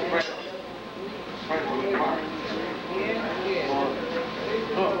 Pray for the fire.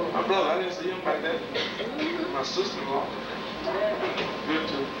 Oh, my brother, I didn't see him like that. My sister-in-law. Good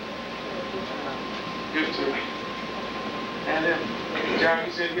too. Good too. And then, John,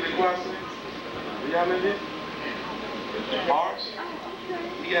 you said get a glass in? Y'all in it? Mars?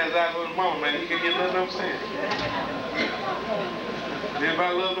 He got his eyes on the mama, man. He can't get nothing I'm saying.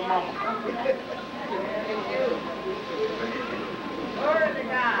 Everybody love the mama.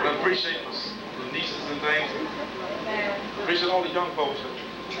 But I appreciate the nieces and things. Appreciate all the young folks.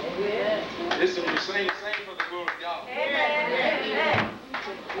 Listen, we sing for the glory of God.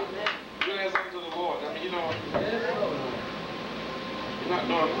 You ask something to the Lord. I mean, you know, you're not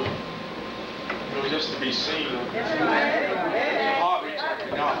doing it, you know, just to be seen. It's hard reaching out to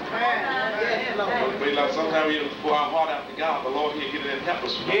God. But like sometimes we pour our heart out to God, the Lord He'll get it and help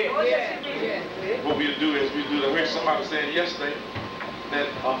us. What we'll do is we do. I heard somebody saying yesterday that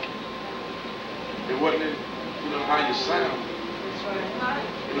it wasn't in, you know, how you sound. You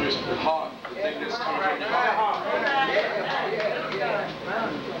know, it's hard. The thing that's coming from your heart.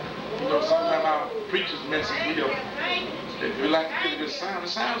 You know, sometimes our preachers message me up. If you like to get a good sound, it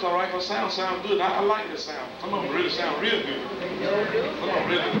sounds all right. If sounds good, I like the sound. Some of them really sound real good. Some of them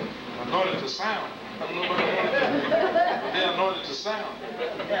really anointed to sound. I don't know about they're anointed to sound.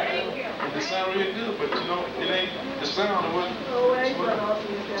 And they sound real good, but you know, it ain't the sound of what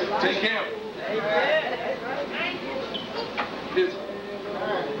take care of it.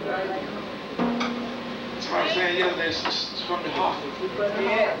 That's what I was saying yesterday, it's from the heart.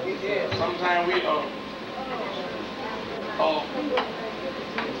 Sometimes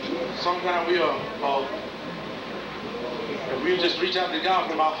we just reach out to God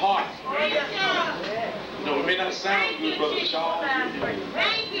from our heart. You know, it may not sound good, Brother Charles.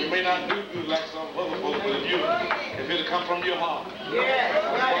 It may not do good like some other folks, but if it'll come from your heart.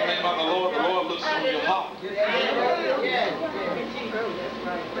 One thing about the Lord looks from your heart.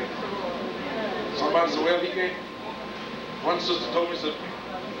 Somebody said, well, he can't. One sister told me, her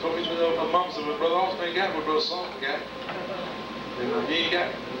mom said, well, Brother Austin ain't got what Brother Salter got. He ain't got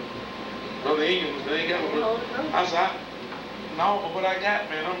it. Brother Ingham, they ain't got what Brother. I said, no, but what I got,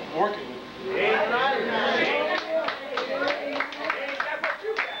 man, I'm working with it.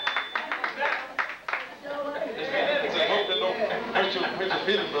 I hope that don't hurt your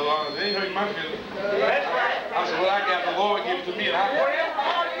feelings, Brother Austin. It ain't hurting my feelings. I said, what I got, the Lord gave it to me, and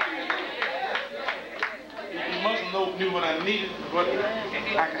He must have knew what I needed, what I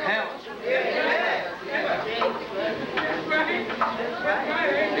could handle.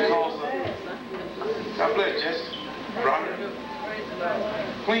 Because God bless Jesse. Robert.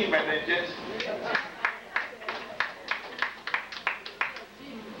 Clean back there, Jesse.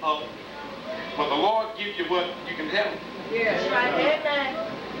 But the Lord gives you what you can handle.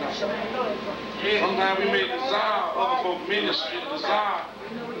 Sometimes we may desire other folks' ministry, desire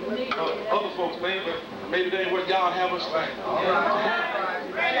other folks' things, but maybe they ain't what God have us think.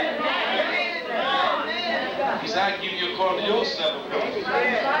 He said, I give you according to yourself.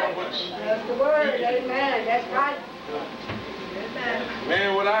 That's the word, amen. That's right.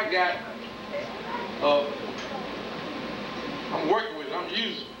 Man, what I got, I'm working with it, I'm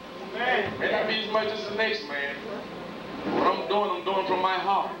using it. May not be as much as the next man. What I'm doing from my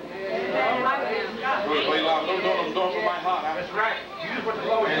heart. I'm doing from my heart. That's right.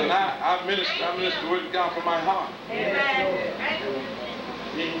 And I minister the word of God from my heart.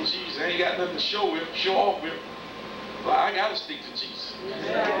 In Jesus, I ain't got nothing to show off with. But I gotta stick to Jesus.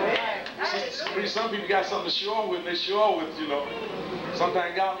 Some people got something to show off with, and they show off with, you know.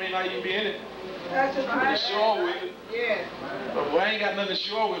 Sometimes God may not even be in it. They show off with it. But I ain't got nothing to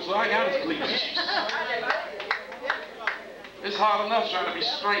show off with, so I gotta stick to Jesus. It's hard enough trying to be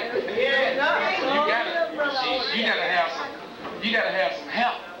straight. So you gotta have some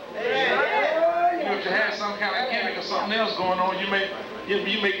help. You know, if you have some kind of gimmick or something else going on, you can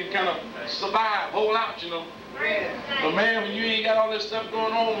kind of survive, hold out, you know. But man, when you ain't got all this stuff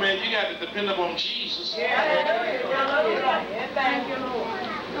going on, man, you got to depend upon Jesus. Help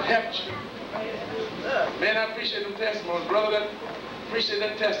you. Man, I appreciate them testimonies, brother. I appreciate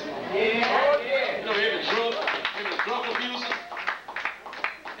that testimony. You know, every drug abuser.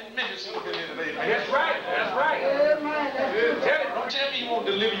 That's right. Don't tell me he won't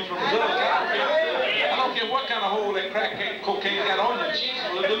deliver you from drugs. I don't care care what kind of hole that crack cocaine got on you, Jesus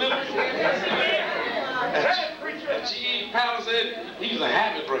will deliver you. G. Powell said he's a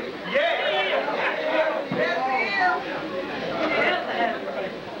habit breaker.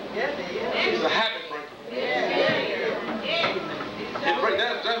 He's a habit breaker.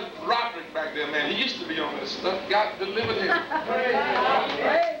 That Roderick back there, man, he used to be on this stuff. God delivered him.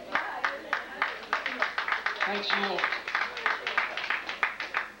 Thank you, Lord.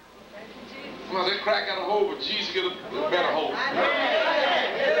 Well, that crack got a hold, but Jesus get a better hold.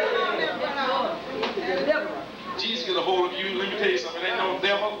 Jesus get a hold of you. Let me tell you something. It ain't no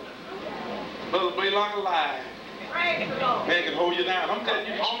devil. Brother Blaylock alive. Man can hold you down. I'm telling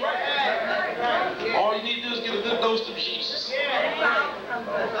you, all you need to do is get a good dose of Jesus.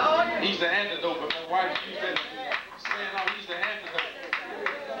 He's the antidote. But my wife used that saying, oh, he's the antidote.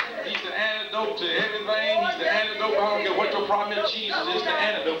 He's the antidote to everything. He's the antidote. I don't care what your problem is. Jesus is the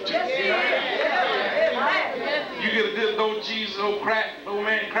antidote to it. You get a good dose of Jesus, old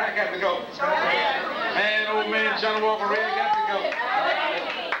man crack got to go. Man, old man Johnny Walker Red got to go.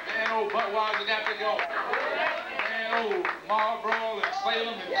 Man, old Budweiser got to go. Man, old Marlboro and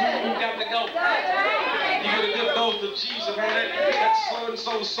Salem and Cool got to go. You get a good dose of Jesus, man. That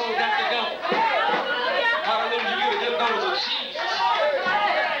so-and-so soul got to go. Hallelujah, you get a good dose of Jesus.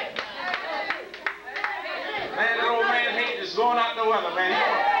 Man, that old man hate is going out the weather, man.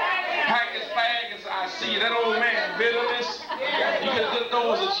 Pack his bag and I see that old man bitterness. You get a good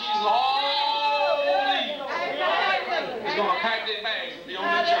dose of Jesus. All leave. He's going to pack their bags and be on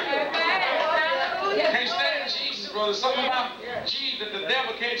their journey. Can't stand Jesus, brother. Something about Jesus that the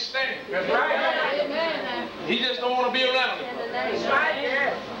devil can't stand. That's right. He just don't want to be around him. That's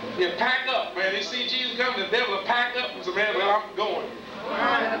right. He'll pack up, man. He see Jesus coming, the devil will pack up and say, man, well, I'm going.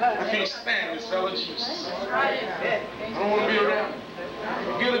 I can't stand this fellow Jesus. I don't want to be around him.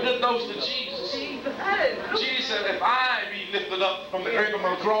 Get a good dose of Jesus. Jesus said, if I be lifted up from the earth, I'm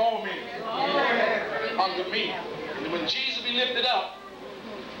going to draw all men unto me. And when Jesus be lifted up,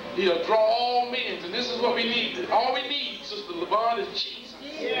 he'll draw all men. And this is what we need. All we need, Sister LeVon, is Jesus.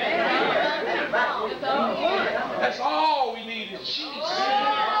 That's all we need is Jesus. We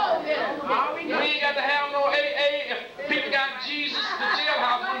ain't got to have no AA. If people got Jesus, the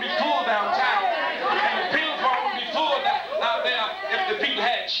jailhouse would be full downtown. And the pill farm would be full out there if the people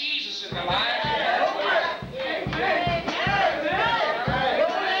had Jesus in their lives.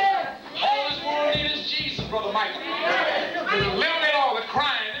 All this world needs is Jesus, Brother Michael. Eliminate all the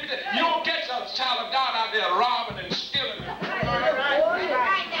crime. You don't catch a child of God out there robbing and stealing.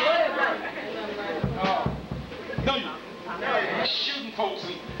 Do you? Shooting folks.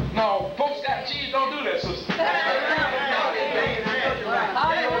 No, folks got Jesus. Don't do that, sister.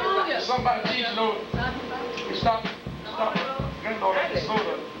 Somebody, Jesus, you know, we stopped granddaughter at the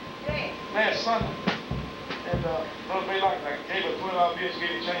store last Sunday. And Brother Blaylock, I gave her $20 bill. She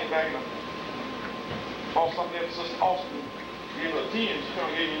gave me change back. And I bought something there for Sister Austin. Gave her 10. She come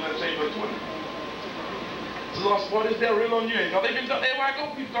and gave me another change for 20. So I said, boy, this devil real on you. And they've been done. Everywhere I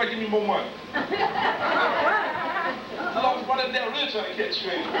go, people start giving me more money. So I said, boy, that devil really trying to catch you.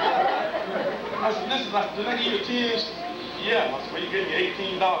 Ain't it? I said, listen, did I give you 10? Yeah. I said, well, you gave me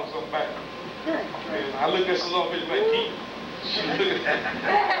 $18 or something back. And I looked at some little bitch like, keep. She looked at that.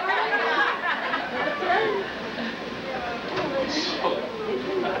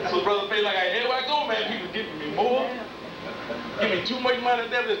 So Brother Faye, like, everywhere I go, man, people giving me more. Give me too much money, the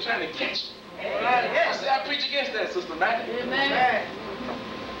devil is trying to catch me. I said, I preach against that, Sister Matt. Amen.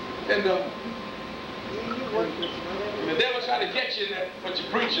 And the devil try to get you in that, what you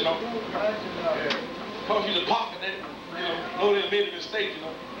preach, you know. Cause you to pocket that, you know they made a mistake, you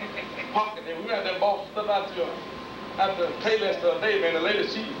know. Pocket that. We were out there bought stuff out the Payless the other day, man. The lady,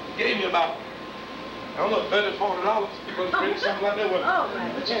 she gave me about, I don't know, $30, $40. Because something like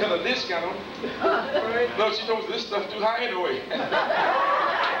that. She got a discount on it. No, she knows this stuff too high anyway.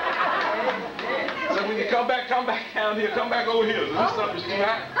 So when you come back down here, come back over here. So this stuff is too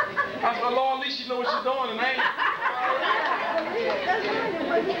high. I said, Lord, at least you know what you're doing, and I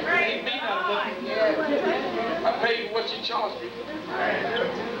ain't beat out of nothing. I paid for what you charged me.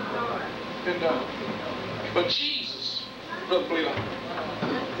 And, but Jesus, Brother Blaylock,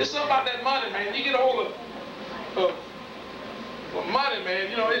 it's something about that money, man. You get a hold of money, man.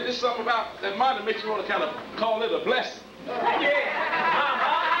 You know, it's something about that money that makes you want to kind of call it a blessing.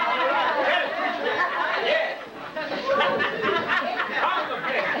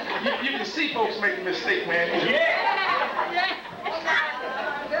 You can see folks make a mistake, man.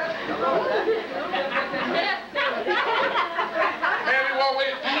 Man, we walk away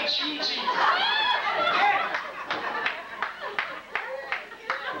and thank you, Jesus.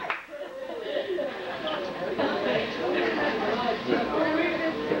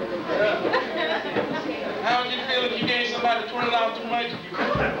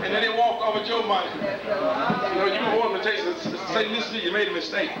 And then they walk off with your money. You know, you want them to say, listen, you made a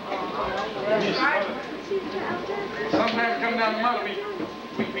mistake. Sometimes come down the money,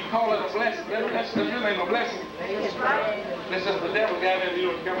 we call it a blessing. That's really ain't no blessing. That's just the devil got in, you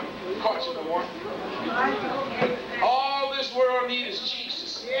know, come and caught you no more. All this world needs is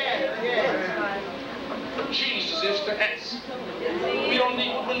Jesus. Jesus is the answer. We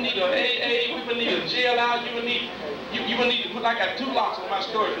wouldn't need an AA, we wouldn't need a jail out, you would need to put, I got 2 locks on my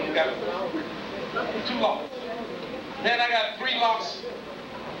storage room, got 2 locks. Then I got 3 locks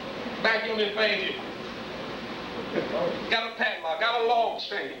back on this thing here. Got a padlock, got a log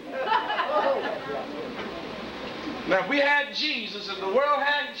string. Now if we had Jesus, if the world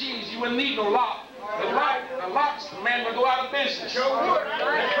had Jesus, you wouldn't need no lock. The locks, the man would go out of business. They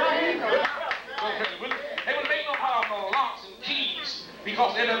would make no harm on locks and keys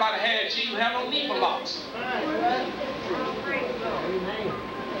because everybody had Jesus. You have no need for locks.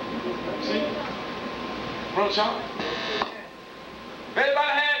 See? Brother John?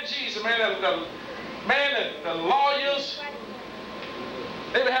 Everybody had Jesus, man. The lawyers,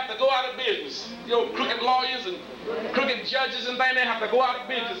 they would have to go out of business. You know, crooked lawyers and crooked judges and things, they have to go out of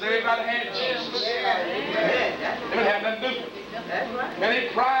business. Everybody had Jesus. They would have nothing to do. And they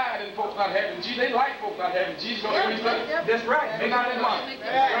pride in folks not having Jesus. They like folks not having Jesus. That's right. They're not in line.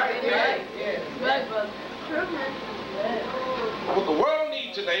 What the world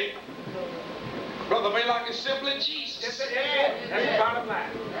needs today, Brother Balak, is simply Jesus. That's the bottom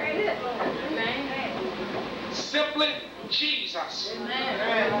line. Simply Jesus.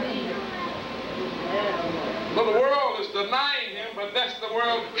 But the world is denying him, but that's the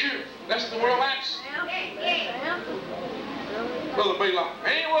world cure. That's the world answer. Brother Balak, I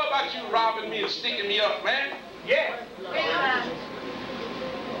ain't worried about you robbing me and sticking me up, man. Yeah.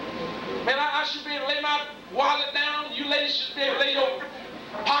 Man, I should be able to lay my wallet down. You ladies should be able to lay your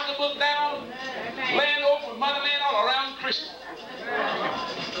pocketbook down, laying over money laying all around Christian.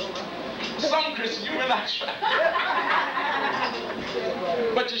 Some Christians, you relax.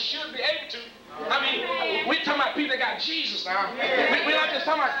 But you should be able to. I mean, we're talking about people that got Jesus now. We're not just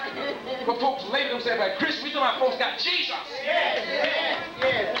talking about what folks label themselves like Christians. We're talking about folks that got Jesus.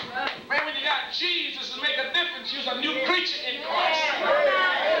 Man, when you got Jesus, it make a difference. You're a new creature in Christ.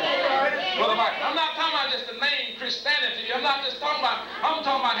 Brother Mike, I'm not talking about just the name Christianity. I'm not just talking about, I'm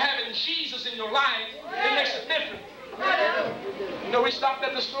talking about having Jesus in your life. It makes a difference. You know, we stopped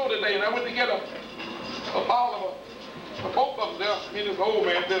at the store today and I went to get a bottle of both of them there. Me and this old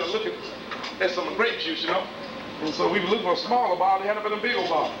man there looking at some grape juice, you know. And so we were looking for a smaller bottle. They had up in a bigger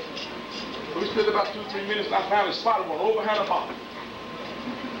bottle. So we spent about 2 or 3 minutes and I finally spotted one over behind the bottle.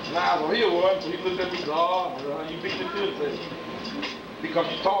 And I was here one, so he looked at me and said, oh, you beat the good thing. Because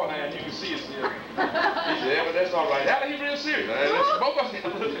you're tall now and you can see it still. He said, yeah, but that's all right. Now he real serious. Both of us.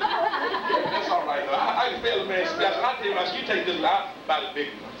 That's all right. I can feel the man special. I tell you, you take this out about as big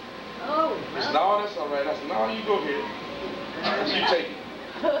as one. He said, no, that's all right. I said, no, you go ahead. You take it.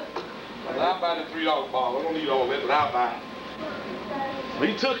 I said, I'll buy the $3 bottle. I don't need all that, but I'll buy it. But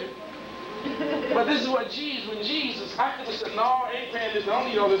he took it. But this is what Jesus, when Jesus, I could have said, no, I ain't paying this. I don't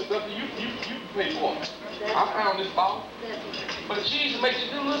need all this stuff. You pay for it. I found this bottle. But Jesus makes you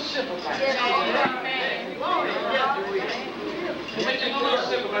do a little simple things. He makes you do a little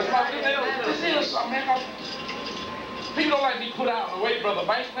simple things. This is something, man. People don't like to be put out of the way, Brother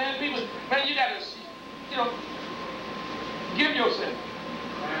Banks, man. People, man, you got to, you know, give yourself.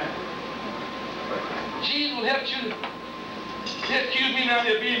 Jesus will help you. He accused me now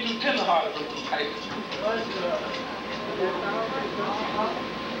of being too tenderhearted.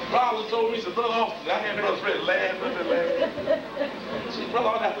 Brother told me, he said, Brother Austin, I had Brother Fred laugh. See, Brother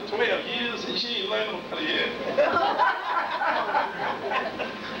Austin, after 12 years, and she ain't learning about it yet.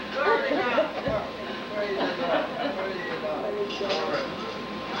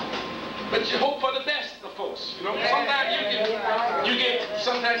 But you hope for the best of folks. You know, sometimes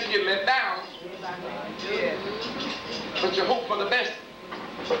sometimes you get let down. But you hope for the best.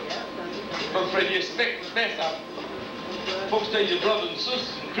 Brother Fred, you expect the best out of them. Folks tell your brothers and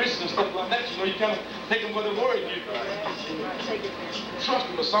sisters and Christians and stuff like that, you know, you kind of take them for the word. You trust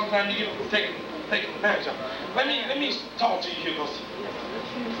them, but sometimes you take them advantage of. Let me talk to you here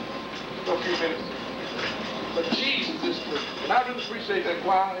for a few minutes. But Jesus is good. And I really appreciate that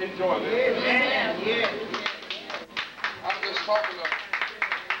choir. I enjoy that. Yeah. I'm just talking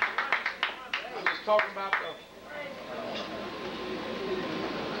about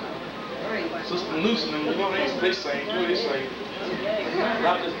Sister Newsom, you know they sing, I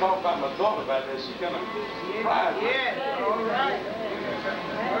just talked about my daughter about that. She kind of cried. Yeah, all right.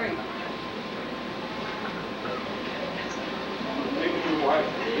 Maybe you wife.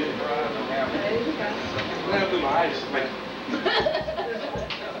 I have my ice.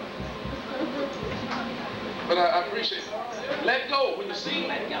 But I appreciate it. Let go. When you sing,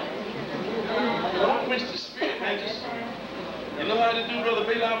 let go. Don't quench the spirit, man. Just, you know how to do, Brother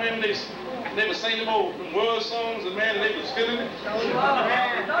Balaam, man? They were singing them old world songs, and man, they was feeling it.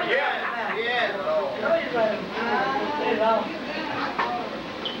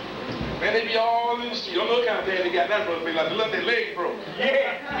 Man, they be all in the street. You don't know what kind of band they got that, Brother Balaam. They love their leg broke.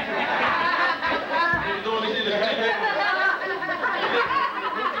 Yeah. You know what they did in the street?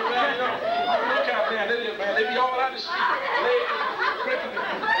 What kind of band they live, man? They be all out the street. Legs crippled.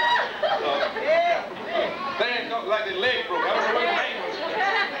 Band like their leg broke. I don't know what the name was.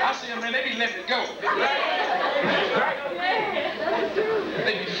 I see them, man, they be letting it go.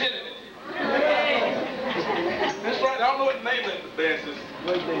 They be feeling it. That's right. I don't know what the name of the dance is.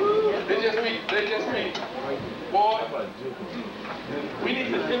 They just be. Boy, we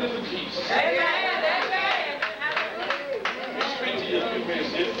need to feel it for Jesus. Amen. Speak to you a few minutes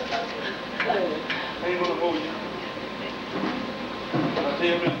here. I ain't gonna hold you. I tell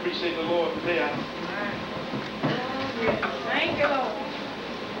you, I appreciate the Lord today. Thank you, Lord.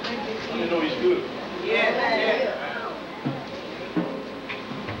 You know He's good. Yes.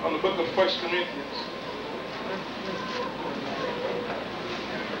 On the book of 1 Corinthians.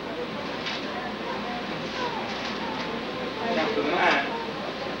 Chapter 9.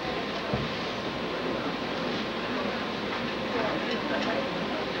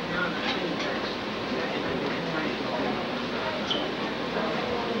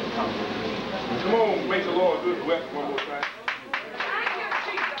 Come on, make the Lord good. Welcome one more time.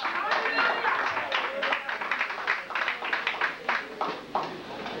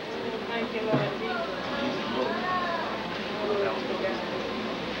 Thank you, Lord.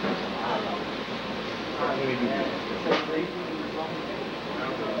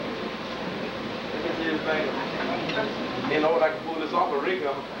 You know what, I can pull this off a rig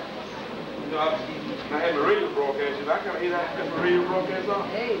up. You know, I had my radio broadcast. I kind of hear that my radio broadcast off.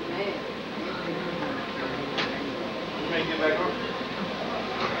 Amen. You may get back on.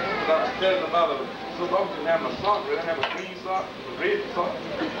 But I was telling about it. So often have my sock, but I have a green sock, a red sock.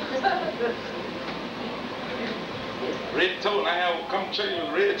 Red toe, and I have come change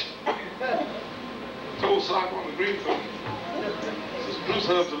with red toe sock on the green toe. Bruce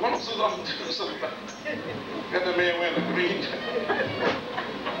Hubs, one of them do something about it. Got the man wearing the green.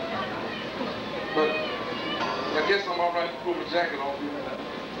 But I guess I'm all right to pull my jacket off.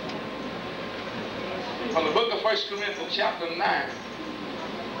 From the book of 1 Corinthians, chapter 9.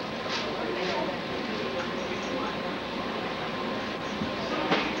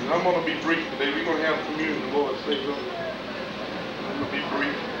 And I'm going to be brief today. We're going to have communion, the Lord say so. I'm going to be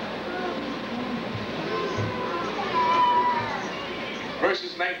brief.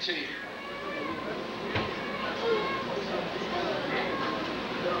 Verses 19.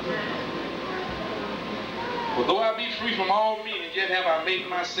 For though I be free from all men, yet have I made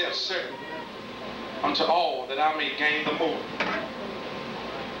myself servant unto all, that I may gain the more.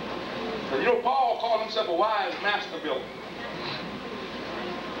 So, you know, Paul called himself a wise master builder.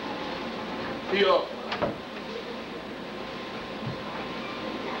 You know,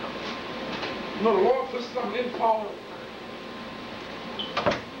 the Lord put something in Paul.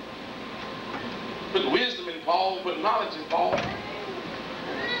 Put wisdom in Paul, put knowledge in Paul.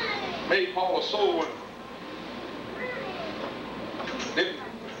 Made Paul a soul winner. Didn't he?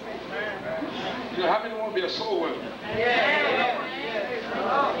 You know, how many want to be a soul winner?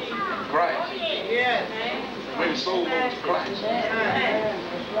 Christ. Made a soul winner to Christ.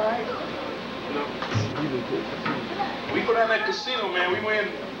 You know, we go down that casino, man. We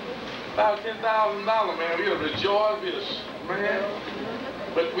win about $10,000, man. We'll rejoice, man.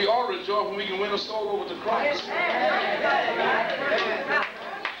 But we all rejoice when we can win a soul over to Christ.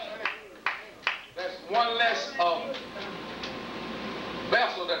 That's one less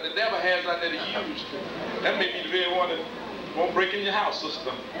vessel that the devil has out there to use. That may be the very one that won't break in your house,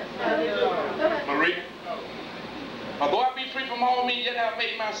 sister Marie. Although I be free from all men, yet I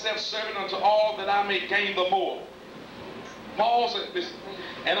make myself servant unto all, that I may gain the more. Paul said this,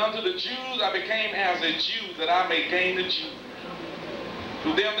 and unto the Jews I became as a Jew, that I may gain the Jew. To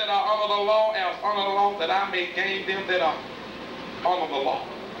them that are under the law, as under the law, that I may gain them that are under the law.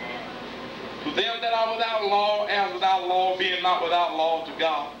 To them that are without law, as without law, being not without law to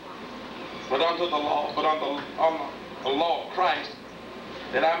God, but unto the law, but under the law of Christ,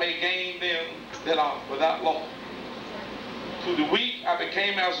 that I may gain them that are without law. To the weak I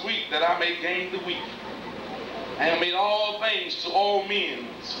became as weak, that I may gain the weak. I have made all things to all men,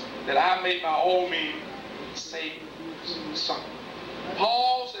 that I may by all men save some.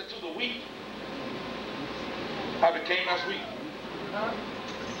 Paul said, to the weak, I became as weak.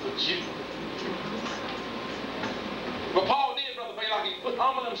 But you. But Paul did, Brother Balak, he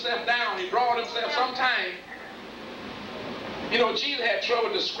humbled himself down, he brought himself sometime. You know, Jesus had trouble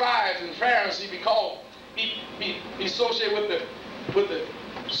with the scribes and Pharisees because he associated with the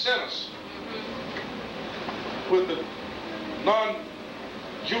sinners, with the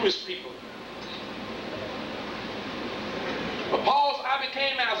non-Jewish people. But Paul said, I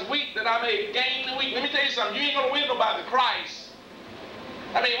became as weak that I may gain the weak. Let me tell you something, you ain't going to win nobody to Christ.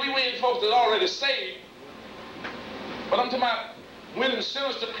 I mean, we win folks that are already saved. But I'm talking about winning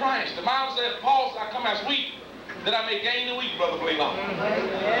sinners to Christ. The Bible says, Paul said, I come as weak that I may gain the weak, Brother Blaylock.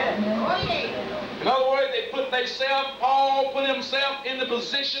 In other words, they put themselves, Paul put himself in the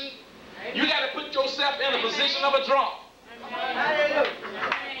position. You got to put yourself in the position of a drunk.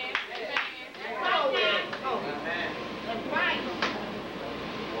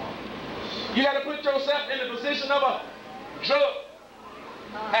 You got to put yourself in the position of a drug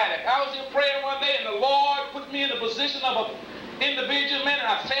addict. I was here praying one day, and the Lord put me in the position of an individual man, and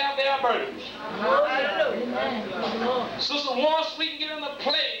I fell their burdens. Sister, once we can get in a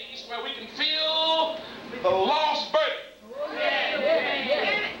place where we can feel the lost burden.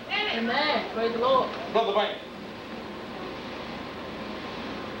 Amen. Praise the Lord. Brother Bank.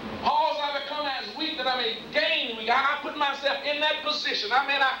 Paul said, I come as weak that I may gain weak. I put myself in that position. I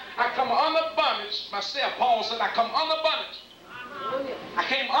mean, I come under bondage myself. Paul said, I come under bondage. I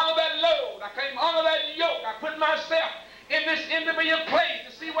came under that load. I came under that yoke. I put myself in this individual place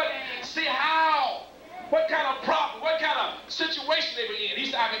to see what kind of problem, what kind of situation they were in. He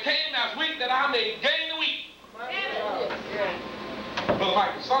said, I became as weak that I may gain the weak. Brother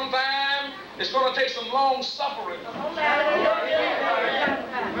Michael, sometimes it's going to take some long suffering. We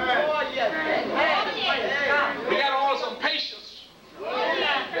got to order some patience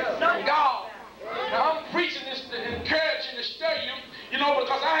from God. Now I'm preaching this to encourage you, to stir you, you know,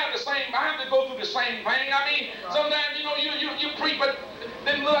 because I have to go through the same thing. I mean, sometimes, you know, you preach, but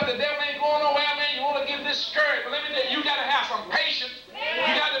then look, the devil ain't going nowhere, man. You want to get discouraged. But let me tell you, you got to have some patience.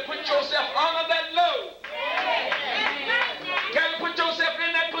 You got to put yourself under that load. You got to put yourself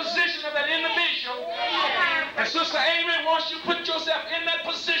in that position of that individual. And Sister Amy, once you put yourself in that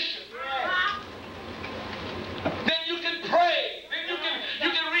position, then you can pray. Then you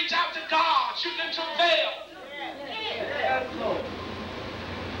can reach out to God. You can travail.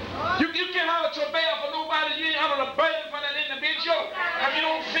 You can't have a travail for nobody. You ain't having a burden for that individual. If you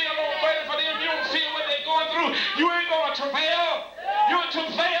don't feel no burden for them, you don't feel what they're going through, you ain't going to travail. You'll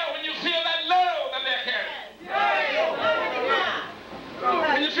travail when you feel that load that they're carrying.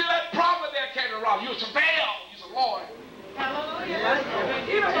 When you feel that problem they're carrying around, you'll travail. You say, Lord.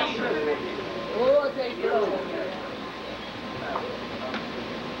 Oh, thank you, Lord.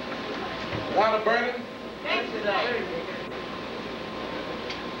 Want a burden?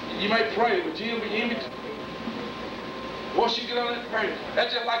 You might pray, but you ain't be. Once you get on that burden,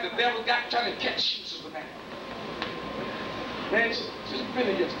 that's just like the devil got trying to catch you, Sister Man. Man, just been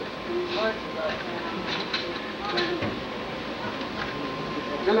here yesterday.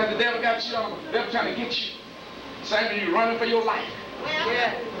 Just like the devil got you on, the devil trying to get you. Same as you running for your life.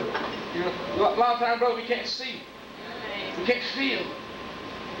 Yeah. You know, a lot of times, brother, we can't see. We can't feel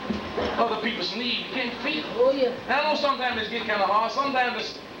other people's need. We can't feel. Oh, yeah. And I know sometimes it gets kind of hard.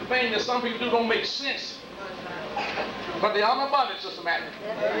 Sometimes the thing that some people do don't make sense. But they are abundant, Sister Maggie.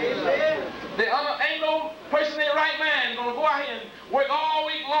 Ain't no person in their right mind going to go out here and work all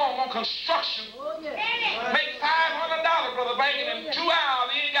week long on construction. Oh, yeah. Make $500, Brother Bank, and in 2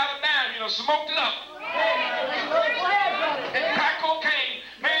 hours he ain't got a dime. You know, smoked it up. And crack cocaine.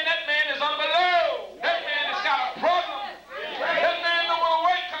 Man, that man is under load. That man has got a problem. That man don't want to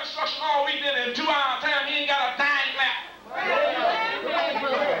work construction all week. Then in 2 hours time he ain't got a dime left.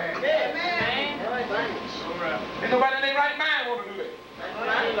 Ain't nobody in their right mind want to do that.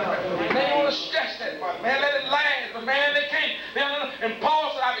 They don't want to stress that much. Man, let it last. But man, they can't. And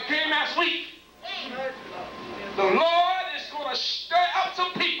Paul said, I became as weak. The Lord is going to stir up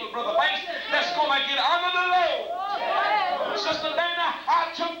some people, Brother Banks, that's going to get under the load. Sister Dana,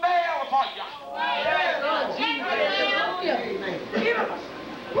 I travail for you.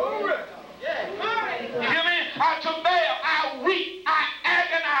 You hear me? I travail, I weep, I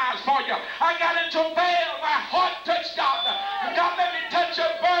agonize for you. I got in travail, my heart touched God. God, let me touch your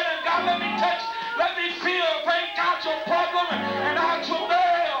burden. God, let me feel, thank God, your problem, and I travail.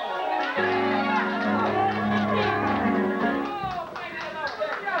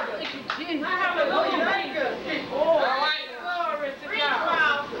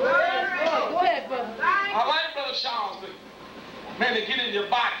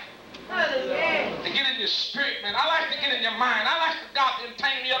 To get in your spirit, man. I like to get in your mind. I like God to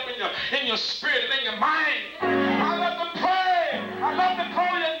entangle me up in your spirit and in your mind. I love to pray. I love to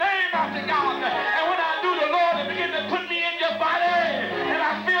call your name out to God. And when I do, the Lord will begin to put me in your body. And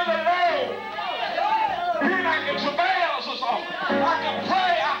I feel the Lord. Then I can travail or something. I can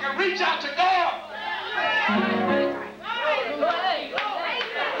pray. I can reach out to God.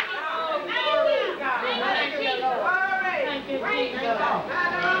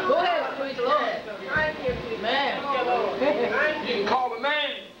 Go ahead, praise the Lord. You can call the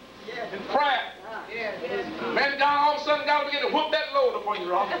name in prayer. Man, God, all of a sudden, God will begin to whoop that load upon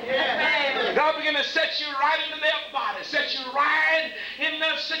you, Robert. God will begin to set you right into their body, set you right in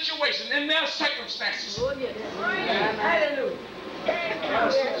their situation, in their circumstances. Hallelujah.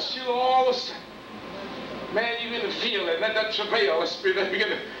 You all of a sudden, man, you begin to feel it. Let that travail, the spirit, begin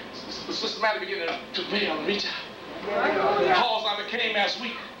to systematically begin to travail and reach out. Paul's I became as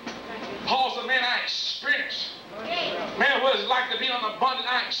weak. Paul said, man, I experienced. Man, what it's like to be on the abundant,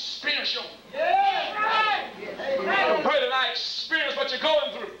 I experience you. Pray that I experience what you're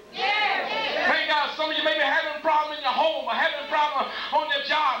going through. Thank God, some of you may be having a problem in your home or having a problem on your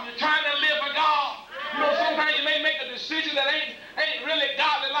job. You're trying to live for God. You know, sometimes you may make a decision that ain't really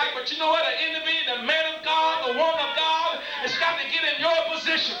godly-like, but you know what? An individual, the man of God, the woman of God, has got to get in your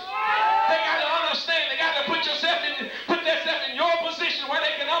position. They got to understand. They got to put themselves in your position where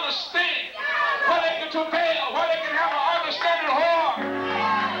they can understand, where they can travail, where they can have an understanding heart.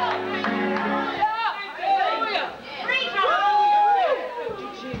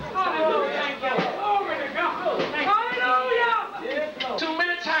 Too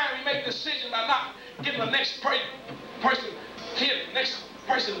many times we make decisions by not getting the next person killed, next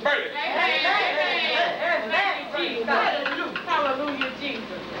person buried. Hallelujah,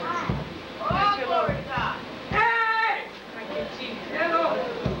 Jesus. Oh, glory to God. Hey! Thank you, Jesus.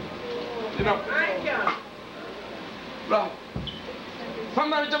 You know, brother,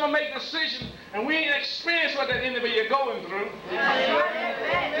 sometimes we just make a decision and we ain't experienced what that individual going through.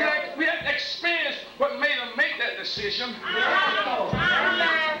 We have to experience what made them make that decision.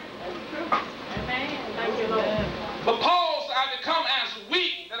 But Paul said, I become as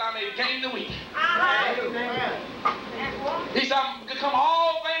weak that I may gain the weak. He said, I become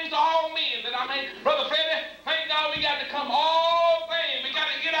all things to all men that I may. Brother Freddie, thank God we got to come all things. We got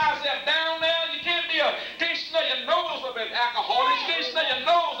to get ourselves down there. You can't smell your nose up at alcoholics. You can't smell your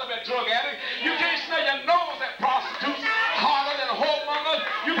nose up at drug addicts. You can't smell your nose at prostitutes, harlot and whoremongers.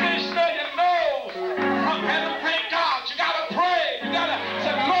 You can't smell your nose up at them. Thank God. You got to pray. You got to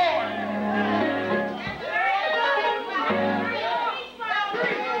say, Lord.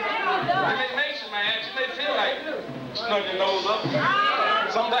 Snug your nose up.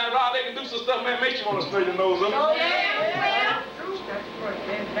 Sometimes, Rob, they can do some stuff, man, makes you want to snug your nose up. Oh, yeah.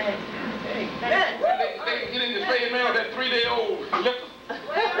 They can get in your face, man, with that 3-day-old liquor.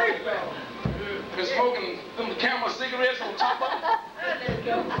 Been smoking them camera cigarettes on top of it.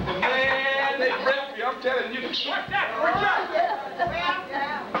 And man, they breath you, I'm telling you.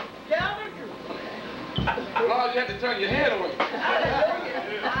 Lord, you have to turn your head away.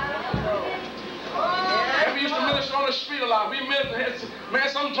 We used to minister on the street a lot. We ministered, man,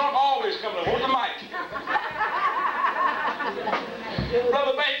 some drunk always coming up, hold the mic.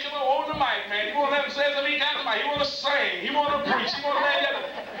 Brother Banks, come on, hold the mic, man. He won't let him say something, he got the mic. He want to sing, he want to preach, he want to let you.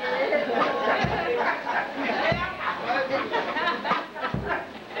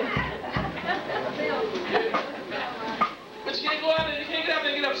 But you can't go out there, you can't get out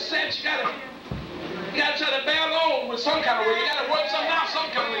there and get upset. You gotta try to bail on with some kind of way. You gotta work something out some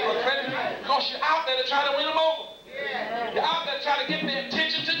kind of way, because you're out there to try to win them over. You're out there to try to get their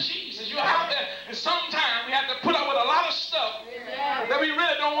attention to Jesus. You're out there, and sometimes we have to put up with a lot of stuff that we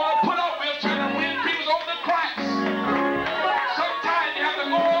really don't want to put up with, trying to win people over to Christ. Sometimes you have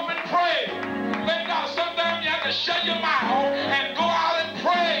to go up and pray. Thank God, sometimes you have to shut your mouth and go out and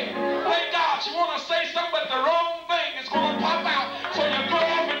pray. Thank God, you want to say something, but the wrong thing is going to pop out, so you go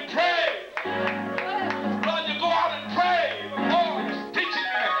up and pray.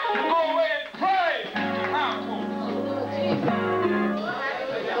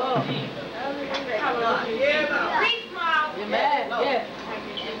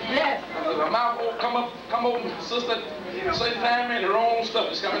 The mouth won't come over, sister, say time and the wrong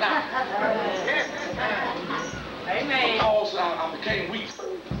stuff is coming out. Amen. Because I became weak.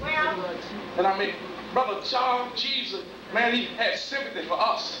 And I mean, Brother Charles, Jesus, man, he had sympathy for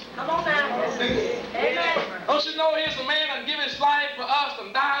us. Come on now. Amen. Don't you know here's a man that give his life for us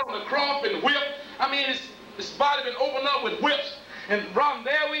and died on the cross and whipped. I mean, his body been opened up with whips. And from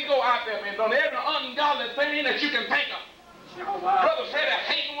there we go out there, man, on every ungodly thing that you can think of. Brother Freddie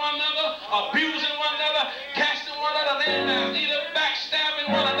hating one another. abusing one another, casting one another, either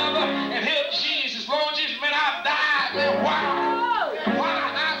backstabbing one another, and help Jesus, Lord Jesus, man, I've died, man, why?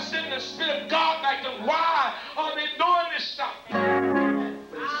 Why? I'm sending the Spirit of God back to them. Why are they doing this stuff?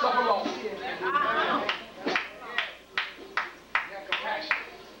 But it's suffer long.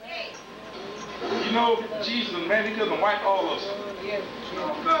 You know, Jesus, man, he couldn't wipe all of us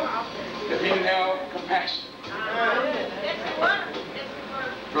if he didn't have compassion.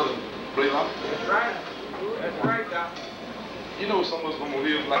 Brother, believe that? That's right. That's right, Doc. You know some of us going to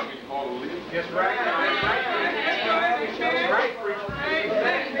live like we call to live. That's right. That's right. That's right, preacher.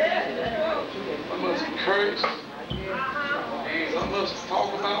 Some of us encourage. Some of us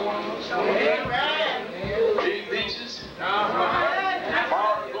talk about one another. Big bitches.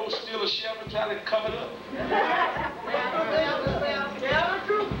 Borrow to go steal a shelf and try to cover it up.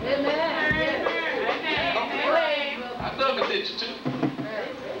 I dug a ditch too.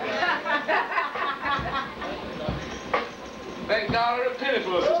 Thank God I repented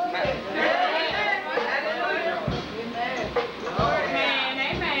for us tonight.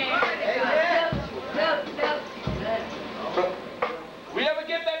 We ever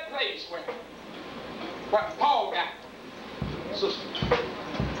get that place where what Paul got, sister?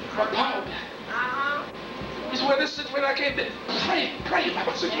 What Paul got? He said, well, this situation I can't do. Pray about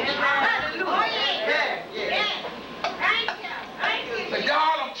the situation. Say,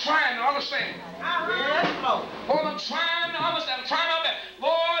 God, I'm trying to understand. Lord, I'm trying to understand. I'm trying to understand.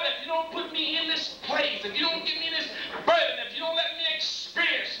 Lord, if you don't put me in this place, if you don't give me this burden, if you don't let me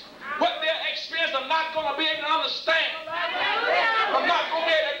experience what they're experiencing, I'm not going to be able to understand. I'm not going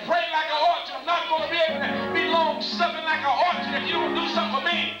to be able to pray like I ought to. I'm not going to be able to be long-suffering like I ought to if you don't do something for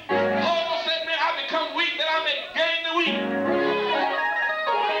me. Paul said, man, I become weak that I may gain the weak.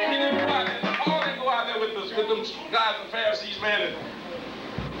 He didn't go out there. Paul didn't go out there with them guys and Pharisees, man, and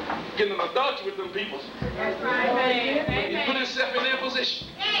getting an adultery with them people. That's right. He put himself in their position.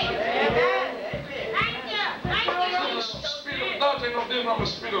 The spirit of adultery ain't no different from the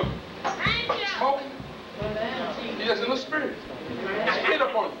spirit of smoking. He just in the spirit. It's a spirit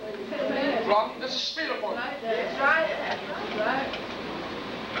upon you. Brother, there's a spirit upon you. That's right.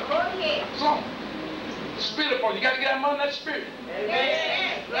 So, spirit upon you. You got to get out of that spirit.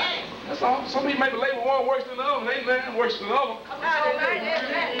 That's all. Some people maybe label one worse than the other. They ain't worse than the other.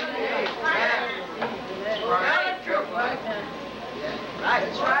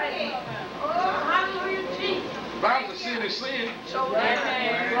 That's right. Oh, hallelujah, Jesus. Violence is sin is sin.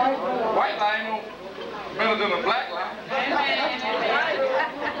 White lie ain't no better than a black lie.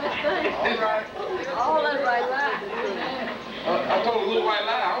 All that right lie. I told a little white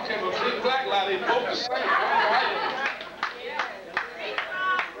lie. I don't care if a big black lie. They both the same.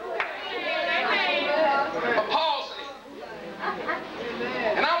 But Paul said,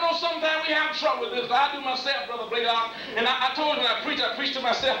 and I know sometimes we have trouble with this. I do myself, Brother Blaylock. And I told you when I preach to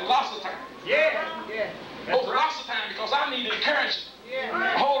myself lots of times. Yeah. Oh, lots of times because I need encouragement.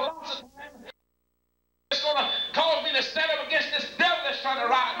 A whole lots of times. It's going to cause me to stand up against this devil that's trying to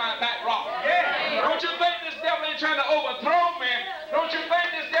ride my back rock. Don't you think this devil ain't trying to overthrow me? Don't you think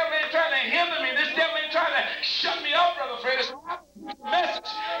this devil ain't trying to hinder me? This devil ain't trying to shut me up, Brother Fred. It's a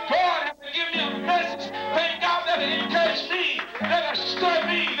message. God has to give me a message. Thank God that it encouraged me, that it stirred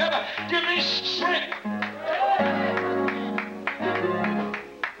me, that it give me strength.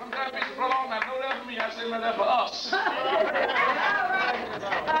 Sometimes people prolong that. No, that's for me. I say, man, that's for us.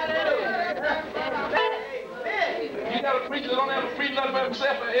 You got a preacher that don't have to preach nothing but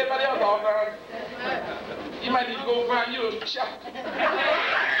himself and everybody else all the time. You might need to go find you a shepherd.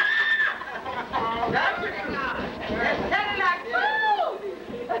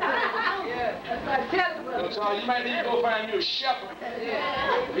 So you might need to go find you a shepherd.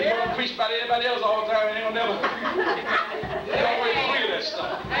 You don't preach about everybody else all the time and they don't never. They always agree with that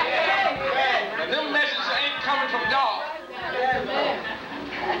stuff. And them messages ain't coming from God.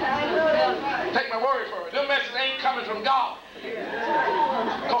 Take my word for it. Them messages ain't coming from God.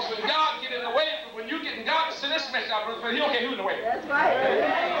 Because when God get in the way, when you get in God to send this message out, Brother, he don't care who's in the way. That's right.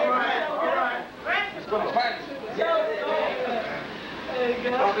 It's going to find you.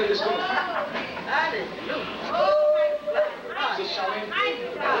 It's going to find you.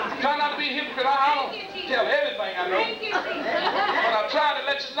 Try not to be a hypocrite. I don't tell everything I know. But I try to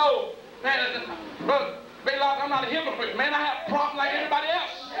let you know, man, Brother Blaylock, I'm not a hypocrite, man. I have problems like everybody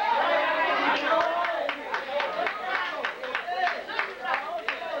else.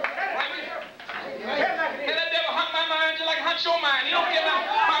 And the devil hunt my mind just like it hunts your mind. He don't care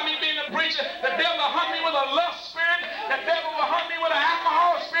about me being a preacher. The devil will hunt me with a lust spirit. The devil will hunt me with an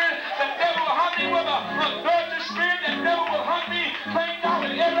alcohol spirit. The devil will hunt me with a adultery spirit. The devil will hunt me, thank God,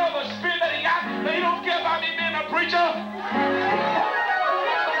 with every other spirit that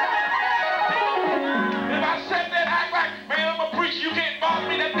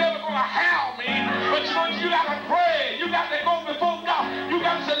got to pray. You got to go before God. You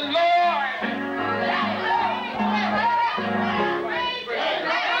got to say, Lord.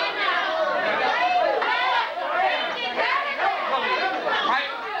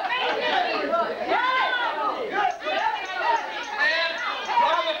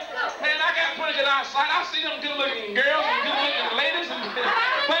 I see them good-looking girls and good-looking ladies, and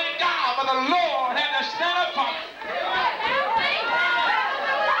thank God for the Lord had to stand up for me.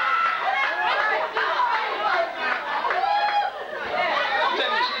 I'm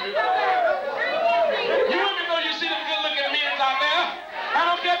telling you, you women know you see them good-looking men out there. I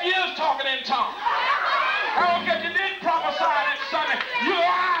don't care if you was talking in tongues. I don't care if you didn't prophesy that Sunday. Your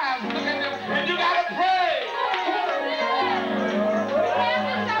eyes look at them, and you got to pray.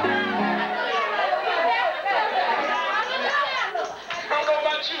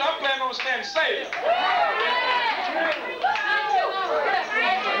 I'm planning on staying safe. You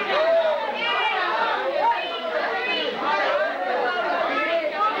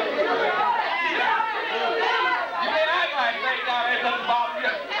better act like thank God ain't nothing bother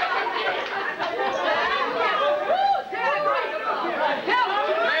you.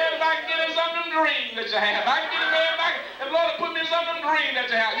 Man, if I can get in some of them dreams that you have, I can get in there if Lord will put me in some of them dreams that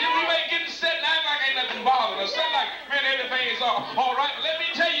you have. You may get to sit and act like ain't nothing bothering us. Sit like, man, everything is all right. But let me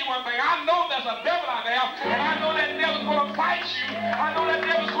tell you one thing. I know there's a devil out there, and I know that devil's going to fight you. I know that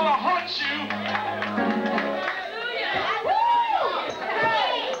devil's going to hurt you.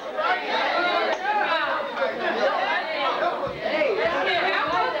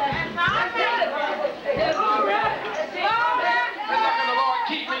 It's not going the Lord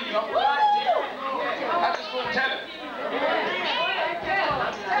keep me, you know. I just want to tell him.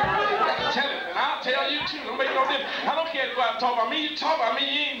 Tell it, and I'll tell you too. Don't make no difference. I don't care if you talk about me. You talk about me.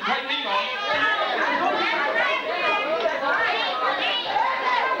 You ain't break me on.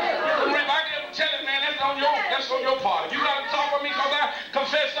 If I can tell it, man, that's on your part. If you got to talk about me because I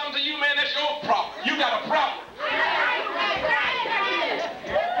confess something to you, man, that's your problem. You got a problem.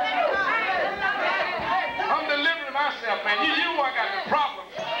 I'm delivering myself, man. You ain't got the problem.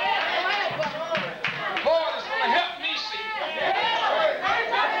 Lord is going to help me see.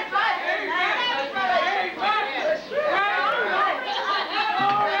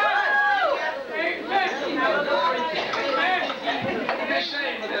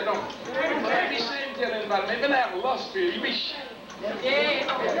 Maybe not have a lust spirit. You be shamed.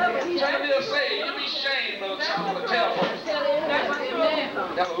 Trying to say, you be shamed, brother. I'm going to tell folks.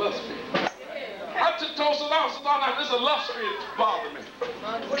 Got a lust spirit. I told Sister, this is a lust spirit bothering me.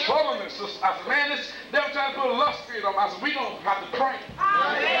 Bothering me, sister. I said, man, this devil trying to put a lust spirit on me. I said, we going to have to pray.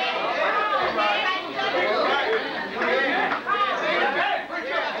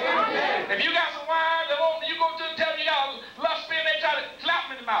 If you got some wine, you go to tell me you got a lust spirit, they try to clap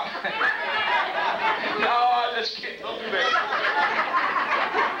me in the mouth. No, I just kidding. Don't do that.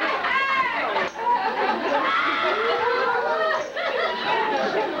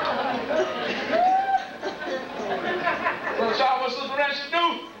 So, y'all, what Sister Ranch should do?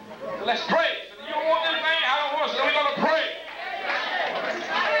 Let's pray. You don't want anything? I don't want it. So we're going to pray.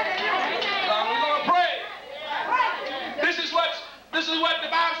 We're going to pray. This is what the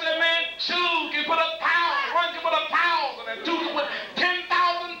Bible said, man. Two can put 1,000, one can put 1,000, and two can put 10,000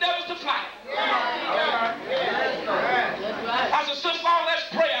 devils to flight. I said, sister, let's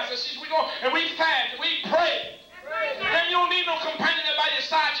pray. I said, we go and we fast and we pray. Then you don't need no companion by your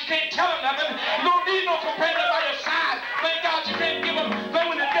side. You can't tell them nothing. You don't need no companion by your side. Thank God you can't give them. Then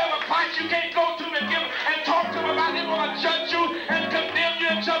when the devil fights, you can't go to him and give him and talk to him about him want to judge you and condemn you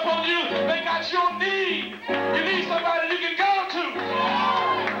and jump on you. Thank God you don't need. You need somebody you can go to.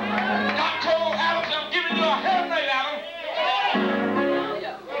 God told Adam, I'm giving you a helmet, Adam.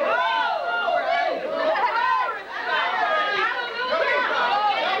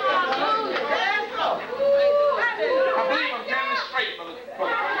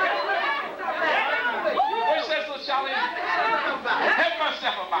 Help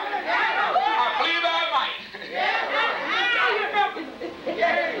myself about it. I believe I might.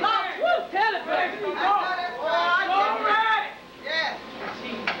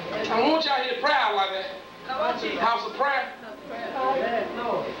 I want y'all to hear prayer like that. House of prayer.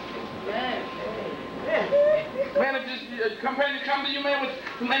 Man, if just companion come to you, man,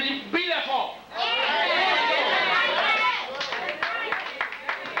 man, you be there for him.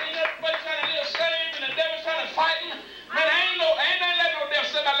 Everybody's trying to live saved and the devil's trying to fight him. Man, I ain't letting no devil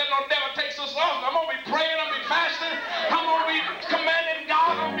sit back, letting no devil take us off. I'm going to be praying, I'm going to be fasting, I'm going to be commanding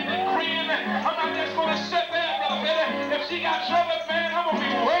God, I'm going to be decreeing. I'm not just going to sit there, brother Billy. If she got trouble, man, I'm going to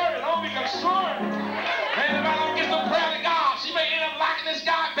be worried, I'm going to be concerned. Man, if I don't get some prayer to God, she may end up liking this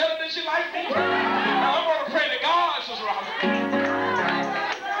guy better than she likes me. Now, I'm going to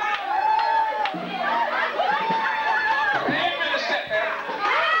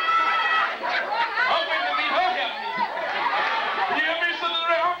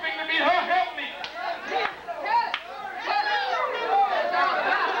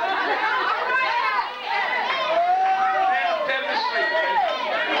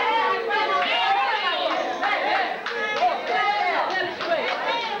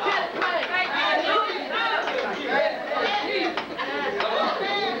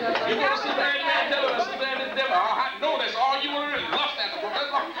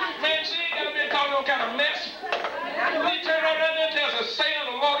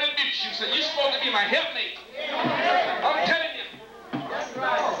You're supposed to be my helpmate. I'm telling you. So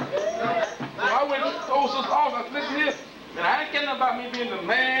I went to told Sister Austin, listen here, man, I ain't caring about me being the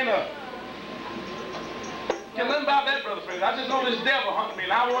man or care nothing about that, Brother Fred. I just know this devil hunting me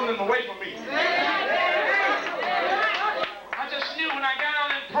and I want him away from me. I just knew when I got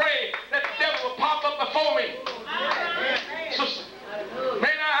out and prayed that the devil would pop up before me. Sister,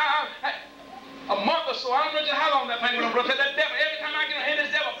 man, a month or so, I don't know just how long that thing went on, brother. That devil, every time I get in this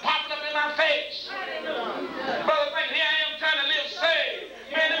devil popping up in my face. Brother, think, here I am trying to live saved.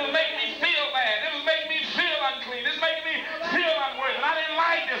 Man, it was making me feel bad. It was making me feel unclean. It's making me feel unworthy. And I didn't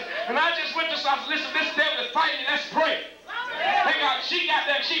like this. And I just went to something. Listen, this devil is fighting. Let's pray. Thank God, she got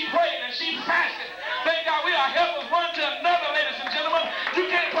there and she prayed and she fasted. Thank God, we are helpers one to another, ladies and gentlemen. You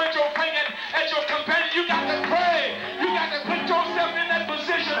can't point your finger at your companion. You got to pray. You got to put yourself in that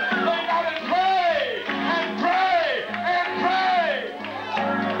position. Thank God and pray and pray and pray.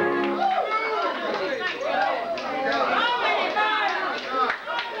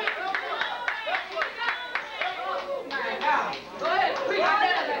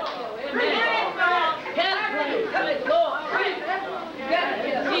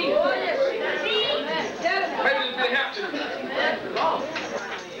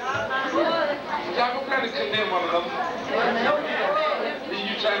 Y'all go trying to condemn one another.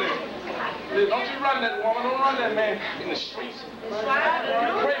 You trying to, don't you run that woman, don't run that man in the streets. Pray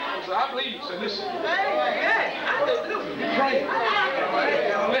for him, so I believe you. So listen. Pray.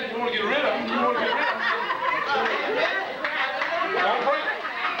 Unless you want to get rid of him, you want to get rid of him. Don't pray.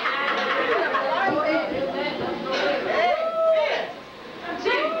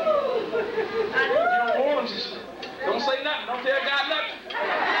 You don't want him, sister. Don't say nothing. Don't tell God nothing.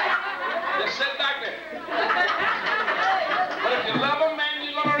 Just sit back there. But if you love him, man,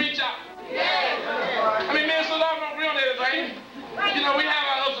 you're going to reach out. I mean, men so long don't agree on everything. You know, we have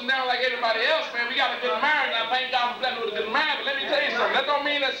our ups and downs like everybody else, man. We got a good marriage, and I thank God for blessing with a good marriage. But let me tell you something. That don't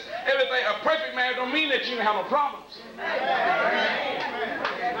mean that everything, a perfect marriage don't mean that you don't have no problems.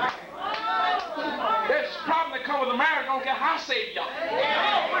 There's problems that come with a marriage, don't care how saved y'all.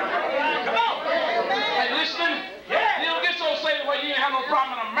 Come on. Hey, listen. You don't get so saved where you ain't have no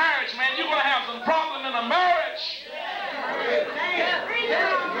problem in a marriage, man. You're going to have some problem in a marriage.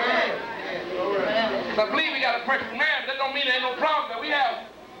 I believe we got a perfect marriage. That don't mean there ain't no problem that we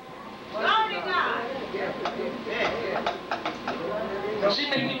have. She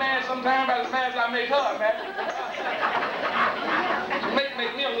make me mad sometimes about as mad as I make her, man. She make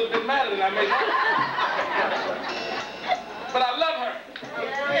me a little bit madder than I make her. But I love her.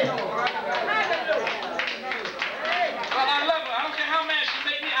 But I love her. I don't care how mad she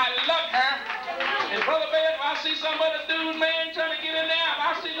make me, I love her. And Brother Baird, if I see some other dude, man, trying to get in there, if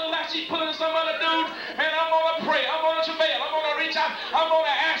I see little like she pulling some other dude, man, I'm going to pray. I'm going to travail. I'm going to reach out. I'm going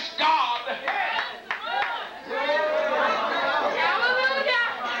to ask God.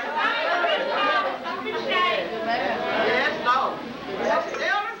 Yes, Lord.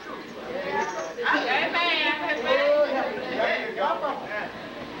 Tell the truth.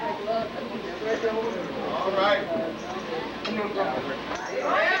 All right. I'm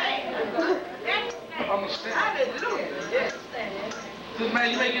going to stand. This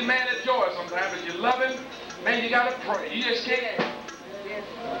man, you may get mad at Joy sometimes, but you love him, man, you got to pray. You just can't.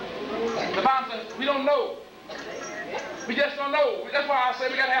 The Bible says, we don't know. We just don't know. That's why I say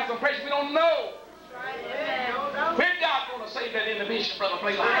we got to have some patience. We don't know. When God's going to save that individual, Brother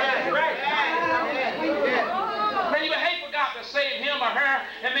Blake? Man, you would hate for God to save him or her,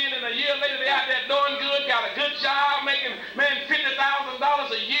 and then in a year later they're out there doing good, got a good job, making, man, $50,000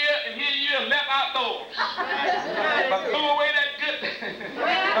 a year, and here you are left outdoors. But threw away that good,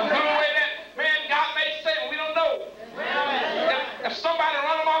 threw away that, man, God may save him. We don't know. If somebody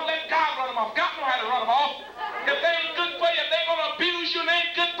run them off, let God run them off. God knows how to run them off. If they ain't good for you, if they're going to abuse you, and they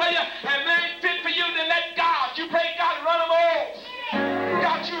ain't good for you, and they ain't fit for you, then let God. You pray God run them off.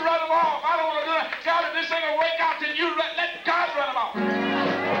 God, you run them off. I don't want to do that. God, if this ain't going to work out, then you let God run them off.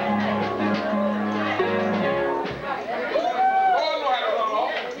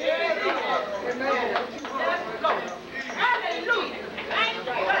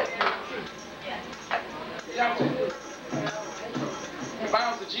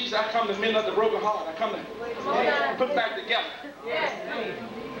 hard. Now come down. Put it back together.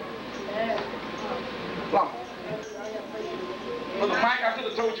 Come on. Brother Mike, I could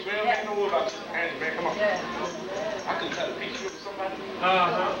have told you, man. I don't know about this. Andy, man, come on. I could have cut a picture with somebody.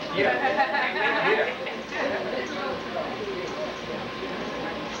 Yeah.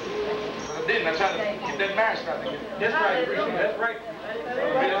 But I didn't. I tried to get that mask out together. That's right, Christian. That's right.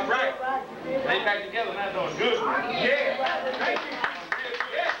 That's right. They back together now doing good. Yeah. Thank you.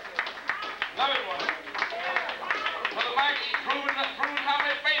 Yeah. Love it, one. Brother Mike, proving how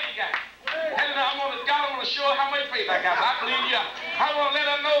much faith he got. And I'm gonna show her how much faith I got. I believe you. I want to let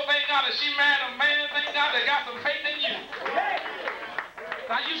her know, thank God, that she married a man, thank God, that got some faith in you.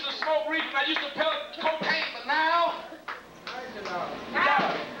 I used to smoke reefer, I used to pellet cocaine, but now, you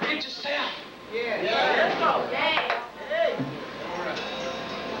gotta get yourself. Let's go.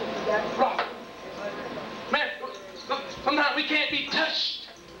 Right. Man, sometimes we can't be touched.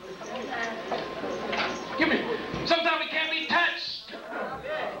 Give me. Sometimes we can't be touched.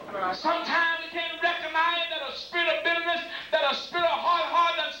 Sometimes we can't recognize that a spirit of bitterness, that a spirit of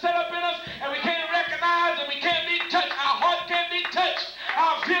hard that's set up in us, and we can't recognize that we can't be touched. Our heart can't be touched.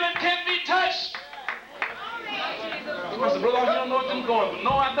 Our feeling can't be touched. I said, brother, you don't know what I'm going through.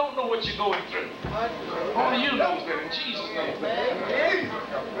 No, I don't know what you're going through. Only you knows better. Jesus knows better.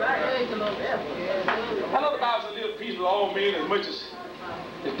 I know the Bible says live peace with all men as much as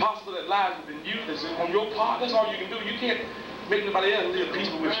it's possible that lies within you. That's on your part. That's all you can do. You can't make nobody else live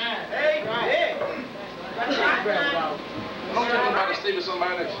peaceful with you. Don't tell nobody to stay with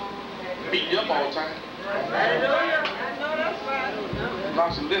somebody that beat you up all the time.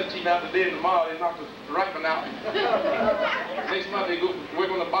 Knock some left teeth out today and tomorrow they knock the right one out. Next month they go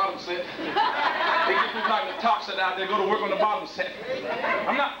work on the bottom set. They get people like the top set out, they go to work on the bottom set.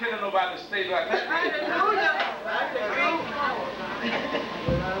 I'm not telling nobody to stay like that.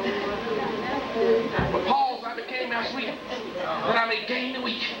 But Paul's, I became my sweet, but I may gain the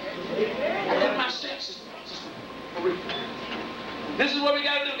weak. I put myself. This is what we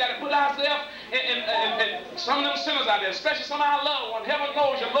got to do. We got to put ourselves in some of them sinners out there, especially some of our loved ones. Heaven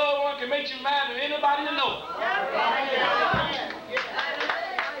knows your loved one can make you mad than anybody you know.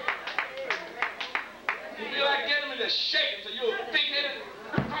 You feel like getting them and just shaking so you'll thick-headed,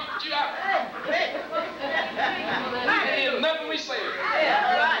 pump you out. There ain't nothing we say.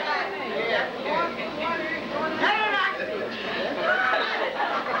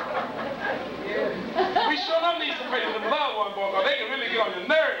 We sure enough need to pray to them loved ones, boy, because they can really get on your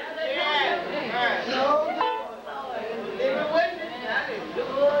nerves.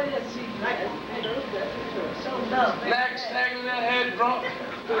 Snagging that head drunk.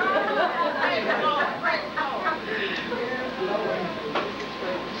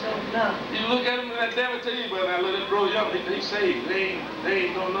 You look at him and that devil tell you, but I let it grow young. They saved. They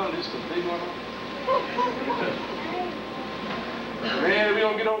ain't doing none of this stuff. They going on. Man, we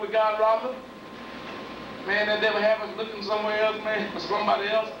don't get over God, Robert. Man, that devil have us looking somewhere else, man, for somebody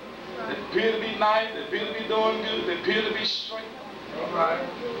else. They appear to be nice, they appear to be doing good, they appear to be straight. All right.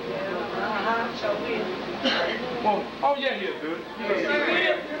 Oh, yeah, he'll do it.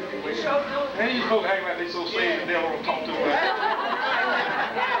 And these folks act like they so saved, the devil won't talk to them.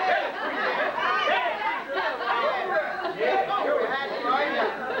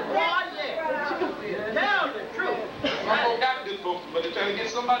 Tell the truth. Some folks got good folks, but they're trying to get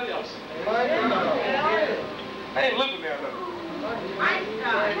somebody else. I ain't looking there, though.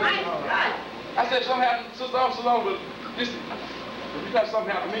 I said something happened to Sister Officer Long, but listen, if you got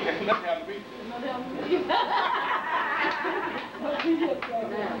something happen to me, nothing happened to me.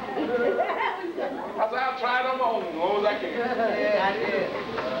 I said, I'll try it on my own as long as I can.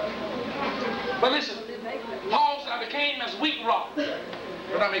 But listen, Paul said, I became as weak rock,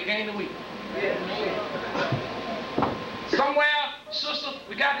 but I may gain the weak. Somewhere, sister,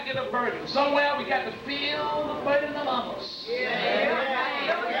 we got to get a burden. Somewhere we got to feel the burden of others.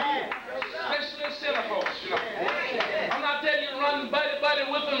 Especially sinner folks, you know. I'm not telling you to run buddy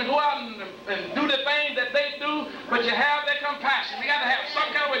with them and go out and do the things that they do, but you have that compassion. We got to have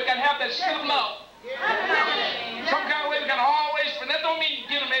some kind of way, we got to have that still love. Some kind of way we got to always, but that don't mean you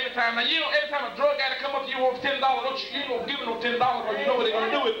get them every time. Now, you know, every time a drug guy to come up to you over $10, you don't give them no $10 because you know what they're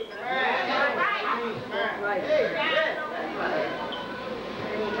going to do with it.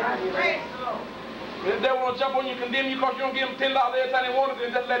 If they want to jump on you and condemn you because you don't give them $10 every time they want it,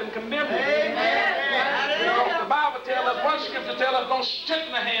 then just let them condemn you. Because the Bible tells us, one scripture tells us, don't strengthen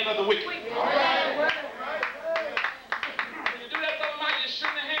the hand of the wicked. When you do that, you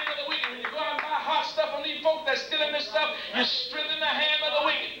strengthen the hand of the wicked. When you go out and buy hot stuff on these folks that's stealing this stuff, you strengthen the hand of the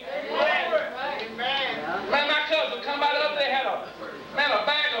wicked. Man, my cousin come by the other day, had a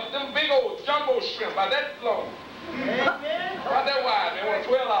bag of them big old jumbo shrimp, about that long. About that wide, man. Want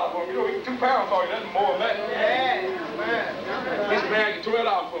 $12 for him. You know, 2 pounds for you, nothing more than that. This man get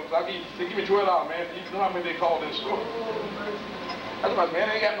 $12 for him, so they give me $12, man. You know how many they called in the store. I was like, man,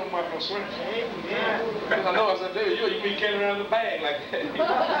 I ain't got no money for shrimp. Because I know, I said, David, you be carrying around the bag like that.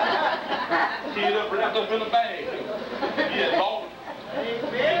 He ended up wrapped up in the bag. He had bought it.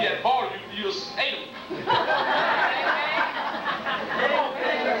 If he had bought it, you just ate them.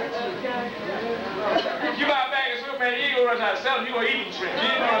 If you buy a bag of shrimp, man, you ain't gonna run out of selling, you gonna eat them shrimp. You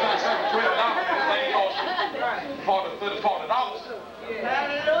ain't gonna run out of selling $12. This thing costs $40.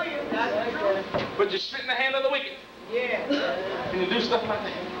 Hallelujah. But you're spitting the hand of the wicked. Yeah. And you do stuff like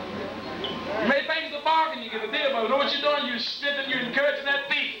that. You may think it's a bargain, you get a deal, but you know what you're doing? You're spitting, you're encouraging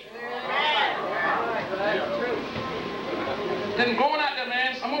that thief. Then going out there,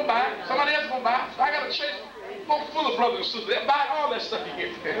 man, I'm gonna buy it. Somebody else gonna buy it. So I got a church full of brothers and sisters. They'll buy all that stuff you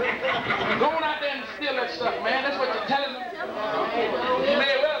get. Going out there and steal that stuff, man. That's what you're telling them. You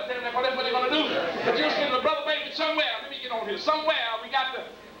may well tell them that, because that's what they're gonna do. But you're saying, the brother baby, somewhere, let me get on here. Somewhere we got to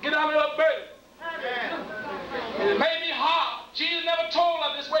get out of the burden. It may be hard. Jesus never told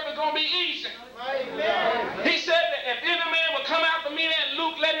us this way was going to be easy. He said that if any man will come after me, and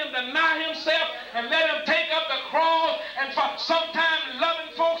Luke, let him deny himself and let him take up the cross. And sometimes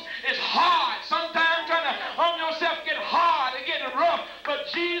loving folks is hard. Sometimes trying to harm yourself get hard and get rough. But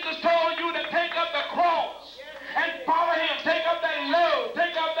Jesus told you to take up the cross and follow him. Take up that load.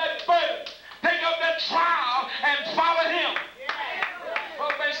 Take up that burden. Take up that trial and follow him. Well,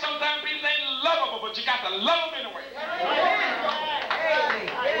 sometimes people ain't lovable, but you got to love them anyway.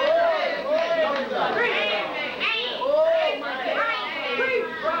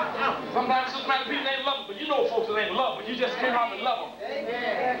 Sometimes people ain't lovable, but you know folks that ain't lovable. You just can't hardly love them.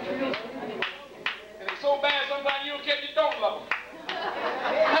 And it's so bad sometimes you don't care if you don't love them.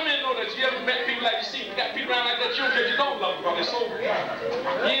 How many know that you ever met people like you see? You got people around like that, you don't care if you don't love them because they're so bad.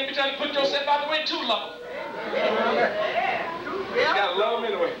 You ain't be trying to put yourself out the way to love them. You gotta love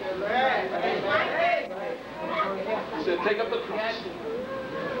them anyway. He said, take up the cross.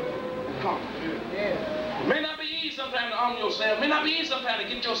 Come. It may not be easy sometimes to arm yourself. It may not be easy sometimes to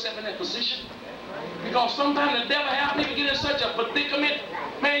get yourself in that position. Because sometimes the devil has people get in such a predicament.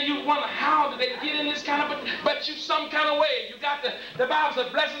 Man, you wonder how did they get in this kind of, but you some kind of way. You got the Bible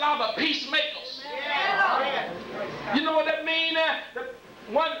says, blessed are the peacemakers. You know what that means?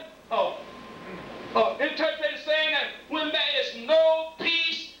 One interpreter saying that when there is no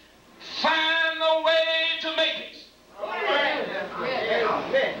peace, find a way to make peace.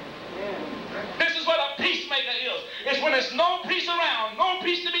 This is what a peacemaker is. It's when there's no peace around, no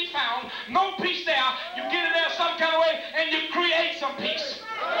peace to be found, no peace there. You get in there some kind of way and you create some peace.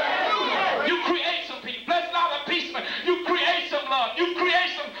 You create some peace. Blessed are the peacemen. You create some love. You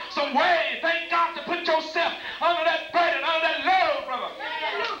create some way. Thank God to put yourself under that burden, under that load, brother.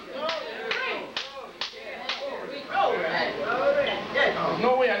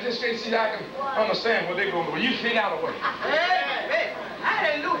 No way, I just can't see how I can understand what they're going to do. You figure out a way. Amen.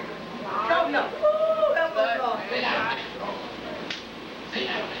 Hallelujah. Don't know. Help us, Lord.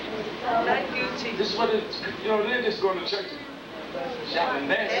 Thank you, Jesus. This is what it's, you know, they're just going to church and shouting and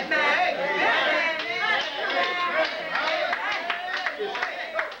dancing.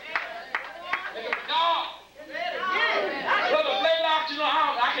 God. Brother Blaylock, you know,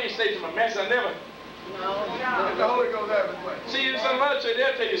 I can't say to my mess, I never. The Holy Ghost everywhere. See, in some other church,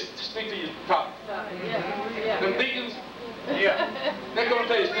 they'll tell you to speak to your top. Them deacons, they're going to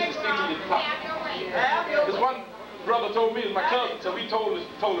tell you to speak to your top. This one brother told me, my cousin, so we told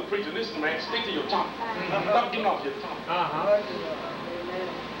the preacher, listen, man, speak to your top. Stop getting off your top.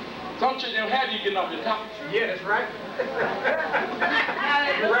 Some church don't have you getting off your top. Yeah, that's right.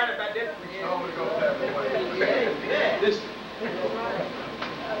 You're right about that. The Holy Ghost everywhere. Listen.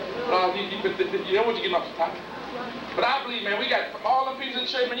 You know what you're getting off the top. But I believe, man, we got all the people in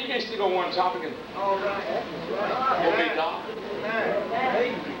church, man, you can't stick on one topic and obey God.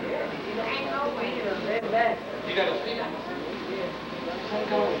 You got to figure out.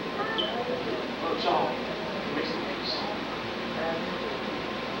 Well, y'all, make some peace.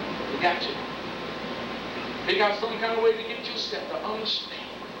 We got you. Figure out some kind of way to get yourself to understand.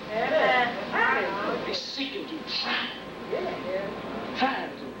 Be seeking to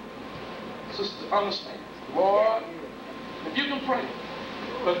trying to, sister, understand. Lord, if you can pray,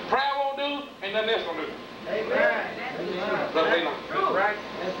 but prayer won't do, ain't nothing else gonna do. Amen. Brother Blaylock. That's right.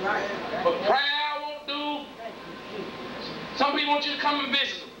 That's right. But prayer won't do. Some people want you to come and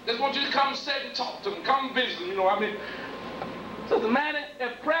visit them. They just want you to come and sit and talk to them. Come and visit them, you know what I mean? So the man,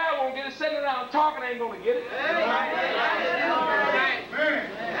 if prayer won't get it, sitting around talking ain't gonna get it. Amen. Amen.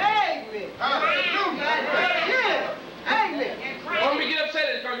 Amen.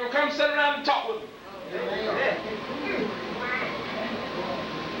 come sit around and talk with them.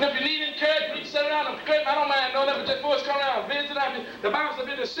 And if you need encouragement, you can sit around and encourage. I don't mind knowing that, but just boys come around and visit. The Bible says,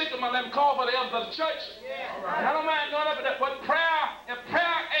 if you're sick, let them call for the elders of the church. I don't mind knowing that, but prayer, if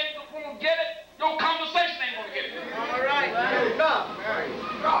prayer ain't going to get it, your conversation ain't going to get it. All right.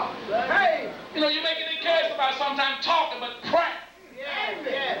 Hey. You know, you make it encouraged about sometimes talking, but pray.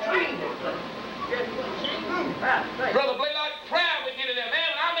 Brother Blaylock, prayer will get it there.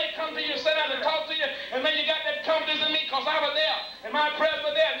 Man, I may come to you and sit down and talk to you, and then you got that confidence in me because I was there, and my prayers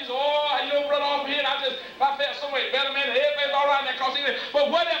were there. And you say, oh, how you brother over here, and I felt so much better, man, and everything's all right there because he did.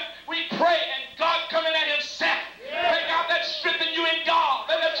 But what if we pray and God coming at himself? Take out that strength in you in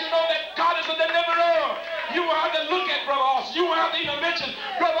God. Let you know that God is a deliverer. You will have to look at Brother Austin. You will have to even mention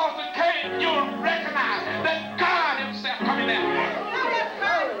Brother Austin Kane. You will recognize that God himself coming at him.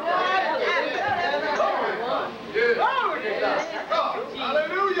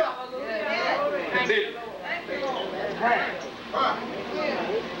 Hallelujah.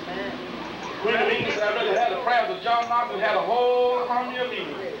 When the meeting said, I'd rather have the prayers of John Knox and had a whole army of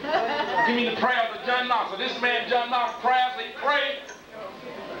people. Give me the prayers of John Knox. So this man, John Knox, prayers, he prayed.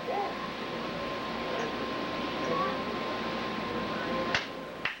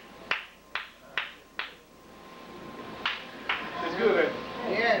 It's good, eh?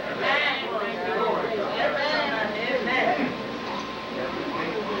 Yes.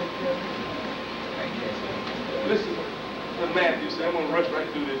 Listen to Matthew. So I'm going to rush right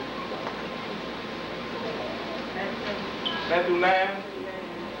through this. Matthew 9.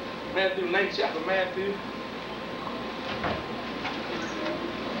 Matthew 9th chapter, Matthew.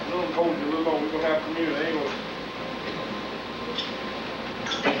 I'm going to hold you a little longer. We're going to have communion. I ain't going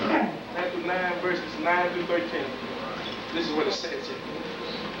to. Matthew 9, verses 9 through 13. This is what it says here.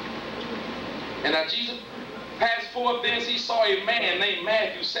 And now Jesus passed forth, thence he saw a man named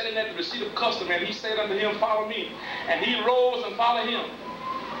Matthew sitting at the receipt of custom, and he said unto him, follow me. And he rose and followed him.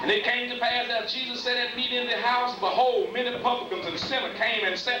 And it came to pass that Jesus sat at meat in the house, behold, many publicans and sinners came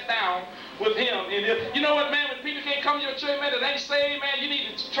and sat down with him. And you know what, man, when people can't come to your church, man, that ain't saved, man, you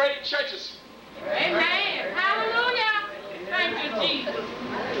need to trade churches. Amen. Hallelujah. Thank you, Jesus.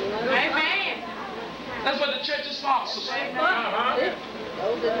 Amen. That's what the church is for, sister.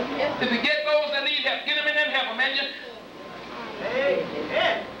 If you get those that need help, get them in and help them, man.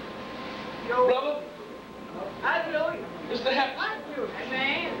 Amen. Brother, Hallelujah. it's the help.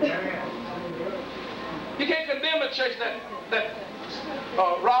 Amen. You can't condemn a church that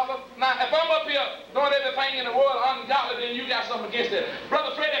Robert. Now, if I'm up here doing everything in the world ungodly, then you got something against it.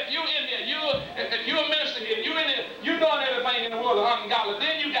 Brother Fred, if you in here, if you're a minister here, you in here, you doing everything in the world ungodly,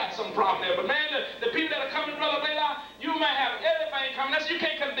 then you got some problem there. But man, the people that are coming, Brother Blaylock, you might have everything coming. That's you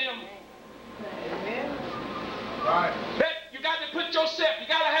can't condemn them. Amen. Right. You got to put yourself, you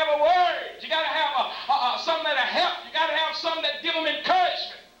got to have a word. You got to have something that'll help. You got to have something that give them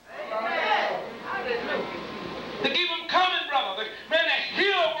encouragement. Amen. Hallelujah. To keep them coming, brother. Man, to hear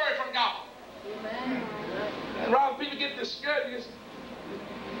a word from God. Amen. And rather people get discouraged,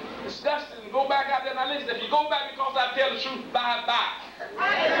 disgusted, and go back out there. Now listen, if you go back because I tell the truth, bye-bye.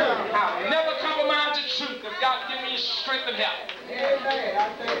 I'll never compromise the truth if God give me strength and help. Amen.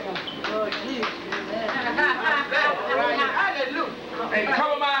 I thank you. Lord Jesus. Hallelujah. Ain't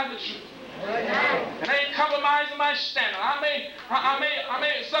compromise the truth. And I ain't compromising my standard. I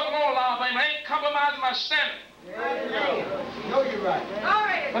may suffer on a lot of things, but I ain't compromising my standard. No, you're right. All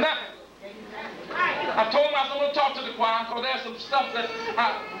right. For nothing. I told him I was going to talk to the choir because there's some stuff that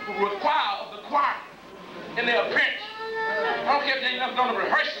I require of the choir in their appearance. I don't care if they ain't never done a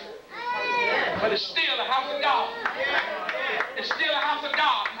rehearsal, but it's still the house of God. It's still the house of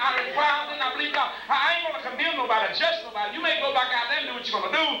God. I require them, I believe God. I ain't going to condemn nobody, judge nobody. You may go back out there and do what you're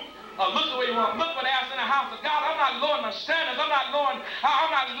going to do. Look the way you want to look, but as in the house of God, I'm not lowering my standards. I'm not lowering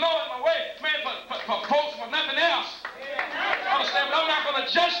my way, man, for folks, for nothing else. Understand? But I'm not going to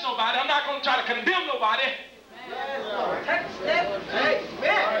judge nobody. I'm not going to try to condemn nobody. I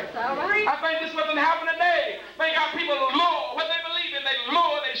think this is what's happening today. Think how people lower what they believe in. They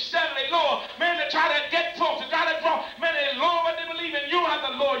lower, they study, they lower. Man, they try to get folks, they try to draw. Man, they lower what they believe in. You don't have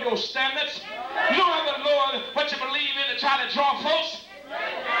to lower your standards. You don't have to lower what you believe in to try to draw folks.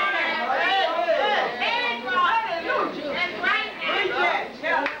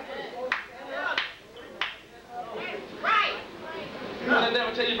 I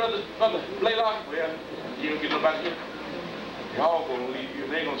never tell you, brother Blaylock, well, you don't get nobody here. They're all going to leave you.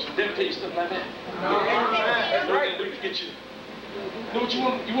 They ain't going to never tell you stuff like that. That's what they do to get you. You know what you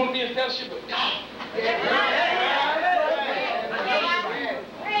want? You want to be in fellowship with God.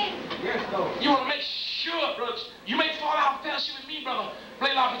 You want to make sure, brothers, you may fall out of fellowship with me me, brother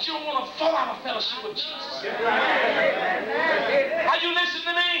Blaylock, but you don't want to fall out of fellowship with Jesus. Are you listening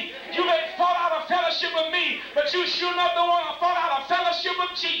to me? You may fall out of fellowship with me, but you sure enough don't want to fall out of fellowship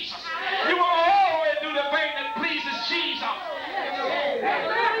with Jesus. You want to always do the thing that pleases Jesus.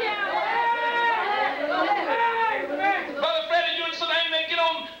 Brother Freddie, you and Sister Amy may get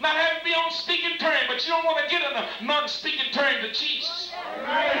on, not having to be on speaking terms, but you don't want to get in a non-speaking term to Jesus.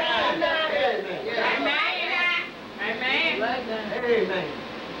 Amen. Amen. Amen.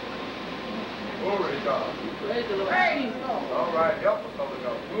 Glory to God. Praise the Lord. All right, help us, Holy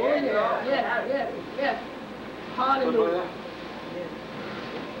Ghost. Yeah. Hallelujah.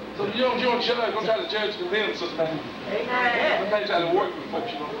 So you don't judge, don't try to judge them, Sister Amy. Amen. Sometimes try to work with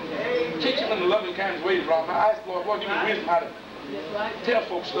folks, you know. Teach them in the loving kind of ways, Rob. I ask Lord, give me wisdom how to tell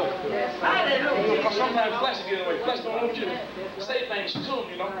folks stuff. Because sometimes flesh will get in the way. Flesh don't want you to say things to them,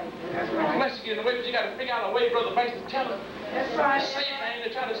 you know. Flesh will get in the way, but you got to figure out a way, Brother Banks, to tell them. That's right. Say things to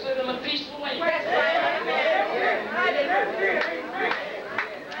try to say them in a peaceful way.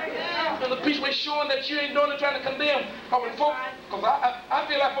 In a peaceful way, showing that you ain't doing it trying to condemn. Because I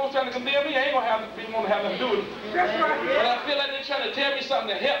feel like folks trying to condemn me, I ain't going to have nothing to do with it. But I feel like they're trying to tell me something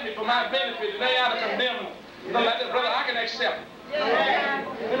to help me for my benefit, and they ought to condemn me. You know, like that, brother, I can accept it.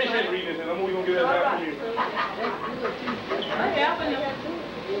 Let me finish reading this, and I'm only going to get that back from you.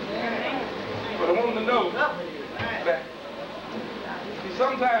 But I want them to know that, see,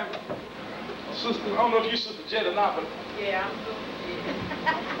 sometimes, sister, I don't know if you Sister Jed or not, but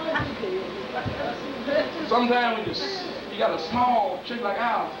sometimes when you got a small church like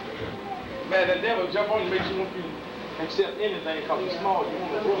ours, man, the devil jump on you, makes you want you to accept anything because it's small. You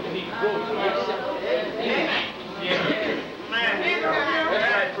want to grow, you need to grow, you want to accept anything.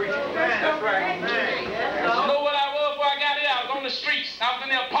 That's right, preacher. That's right. You know what I was before I got here? I was on the streets. I was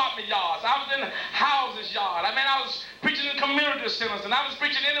in the apartment yards. I was in the houses yard. I mean, I was preaching in community centers, and I was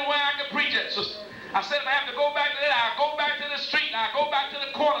preaching anywhere I could preach at. So I said, if I have to go back to that, I'll go back to the street, I'll go back to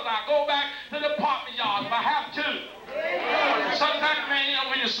the corners, I'll go back to the apartment yards if I have to. Sometimes, man, you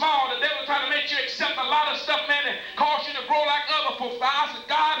know, when you're small, the devil trying to make you accept a lot of stuff, man, that cause you to grow like other folks. But I said,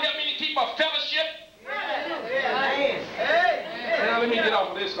 God, help me to keep a fellowship. Now, let me get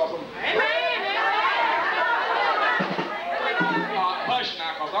off of this, because I'm... Hush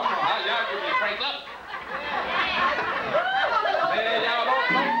now, because y'all give me cranked up. Man, y'all don't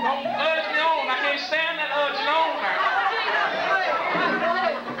urge me on. I can't stand that urging on now.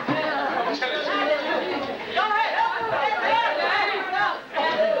 I'm telling you. Go ahead.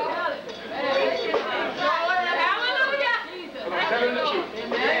 But I'm telling the truth.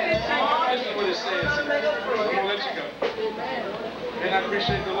 This is what it says. I'm going to let you go. And I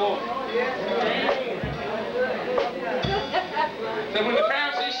appreciate the Lord. So when the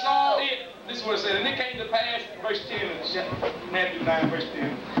Pharisees saw it, this is what it said, and it came to pass, verse 10 in Matthew 9, verse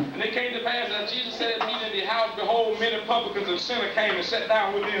 10. And it came to pass that Jesus said, meeting in the house, behold, many publicans and sinners came and sat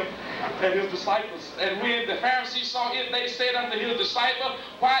down with him and his disciples. And when the Pharisees saw it, they said unto his disciples,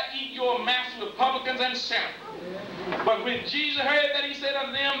 why eat your master with publicans and sinners? But when Jesus heard that, he said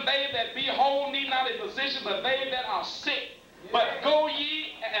unto them, they that be whole need not a physician, but they that are sick. But go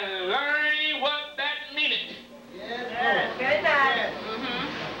ye and learn what that meaneth. Good night.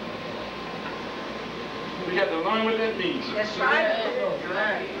 We got to learn what that means. That's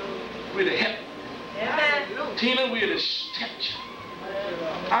right. We're to help. Amen. Tina, we're to step you.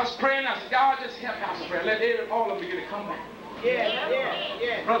 I was praying, I said, God, just help me. I was praying, let all of them begin to come back.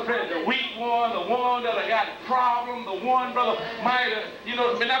 Yeah. Brother Fred, the weak one, the one that got a problem, the one, brother, might,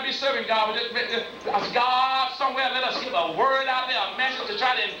 may not be serving God, but just, God, somewhere let us give a word out there, a message to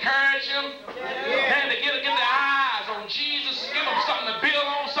try to encourage him, and to get their eyes on Jesus, give them something to build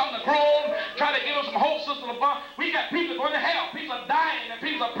on, something to grow on, try to give them some hope, Sister LeBron. We got people going to hell, people are dying, and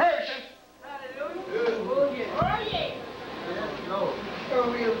people are perishing.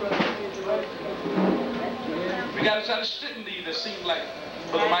 We got to try to straighten these that seem like,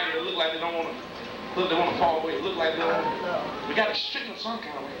 Brother Michael, that look like they don't want to, look, they want to fall away, look like they don't want to. We got to straighten them some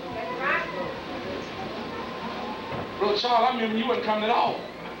kind of way. Brother Charles, I remember you wasn't coming at all.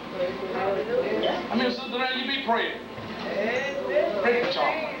 I mean, Sister Durant, you be praying. Pray for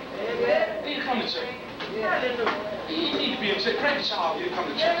Charles. He didn't come to church. He need to be in church. Pray for Charles. He didn't come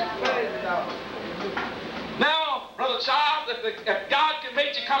to church. Now, Brother Charles, if God can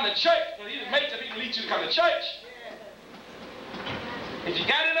make you come to church, he can make you, he can lead you to come to church. If you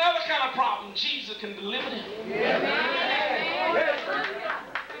got any other kind of problem, Jesus can deliver them.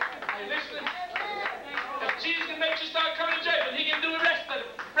 Are you listening? If Jesus can make you start coming to church, then he can do the rest of it.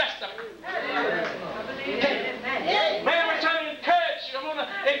 Man, we're trying to encourage you. I'm going to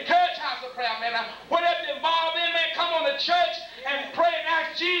encourage House of Prayer, man. Whatever you're involved in, man, come on to church and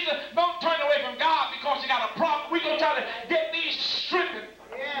ask Jesus, don't turn away from God because you got a problem. We're going to try to get these strengthened.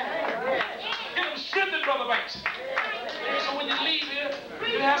 Get them strengthened, Brother Banks. So when you leave here,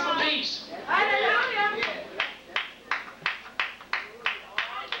 you have some peace.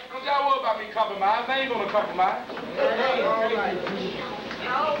 Don't y'all worry about me compromise. I ain't going to compromise.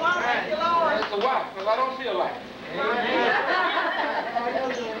 So why? Because I don't feel like it.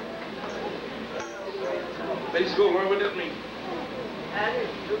 They just go learn what that means.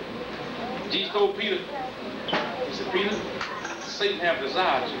 Jesus told Peter, he said, Peter, Satan have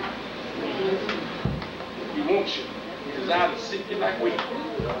desired you. He wants you. He desires to sift you like wheat.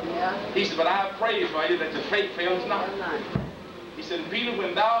 He said, but I have prayed for you that your faith fails not. He said, Peter,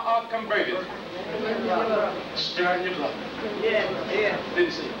 when thou art converted, strengthen your brother. Didn't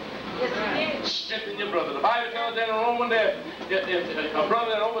he say? Strengthen your brother. The Bible tells that in Romans that if a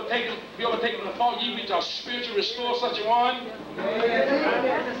brother that be overtaken in the fault, ye which are spiritually restore such a one.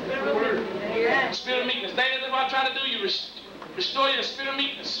 Spirit of meekness. That's what I try to do. You restore your spirit of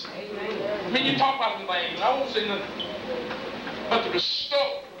meekness. I mean, you talk about some things. I won't say nothing. But to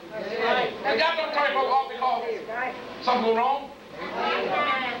restore. And God don't turn folks off because something go wrong.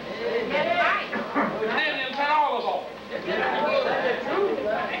 Then he'll turn all of us off. If you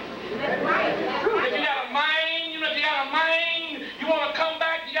got a mind, if you got a mind, you want to come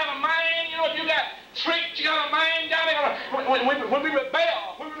back, you got a mind, if you got tricked, you got a mind down there. When we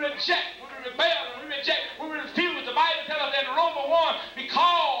rebel, when we reject, when we refuse, the Bible tells us in Romans 1,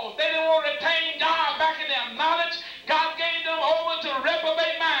 because they didn't want to retain God back in their knowledge, God gave them over to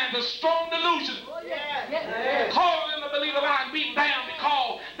reprobate minds, a strong delusion. Causing them to believe a lie and be bound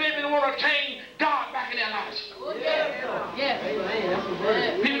because they didn't want to retain God back in their knowledge.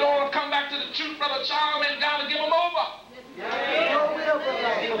 People don't want to come back to the truth, Brother Charles, and God will give them over.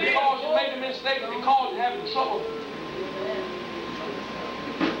 Because you make a mistake, because you're having trouble.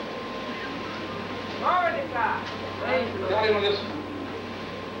 Y'all even listen.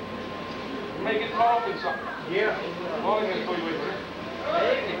 You may get caught up in something. Lord, I'm going to throw you away.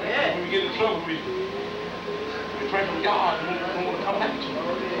 When we get in trouble, we pray from God. We want to come back to Him.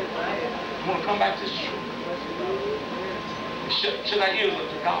 We want to come back to His truth. Shut our ears up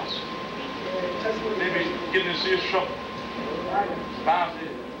to the gospel. Maybe getting in serious trouble. The Bible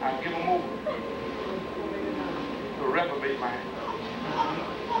says, I'll give them over to a reprobate mind.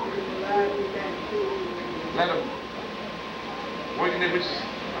 Let them work in there which is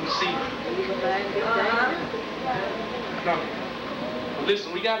unseen. No. But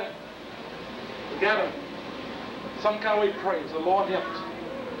listen, we gotta some kind of way pray. The Lord help us.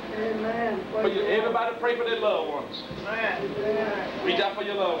 Amen. Everybody pray for their loved ones. Reach out for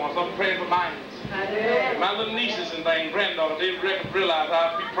your loved ones. I'm praying for mine. My little nieces and things, granddaughters, they realize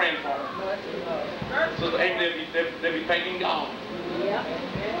I'll be praying for them. So they'll be thanking God.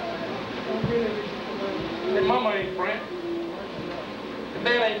 Their mama ain't praying. Their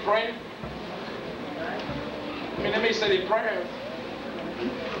dad ain't praying. I mean, they may say their prayers.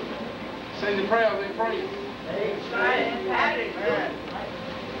 Saying their prayers, they pray.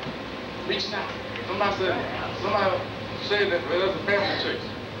 Reaching out. Somebody said that there's a family church.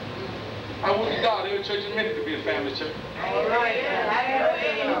 I wish God every church is meant to be a family church. All right.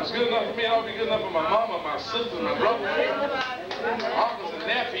 It's good enough for me. It ought to be good enough for my mama, my sister, my brother, uncles and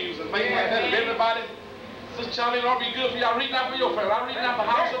nephews and things like that. If everybody, Sister Charlie, it ought to be good for y'all. Reaching out for your family. I'm reaching out for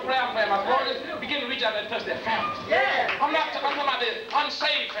House of Prayer family. My brothers begin to reach out and touch their families. I'm talking about the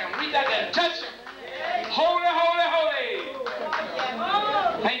unsaved family. Reach out there and touch them. Holy, holy, holy.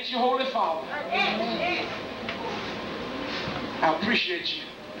 Thank you, Holy Father. I appreciate you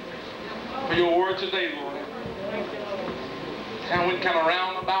for your word today, Lord. Kind of went kind of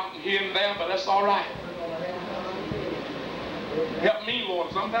roundabout here and there, but that's all right. Help me,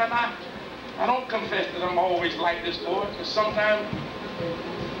 Lord. Sometimes I don't confess that I'm always like this, Lord, because sometimes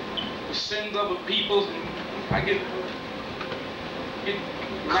the sins of the people, I get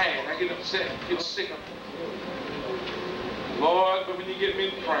mad, I get upset, get sick of it. Lord, but when you get me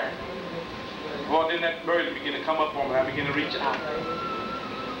in prayer, Lord, then that burden begin to come up on me. I begin to reach out.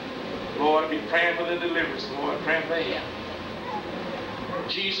 Lord, be praying for the deliverance, Lord, praying for help. In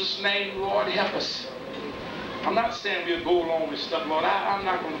Jesus' name, Lord, help us. I'm not saying we'll go along with stuff, Lord. I'm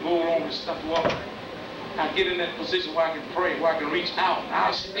not going to go along with stuff, Lord. I get in that position where I can pray, where I can reach out.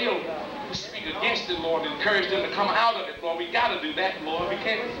 I'll still speak against it, Lord, encourage them to come out of it, Lord. We got to do that, Lord. We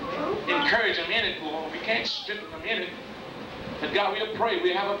can't encourage them in it, Lord. We can't strengthen them in it. But God, we'll pray.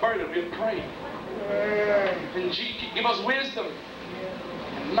 We'll have a burden. We'll pray. And give us wisdom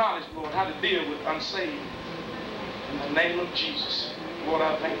and knowledge, Lord, how to deal with unsaved. In the name of Jesus. Lord,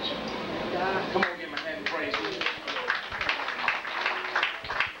 I thank you. Come on, give my hand and praise.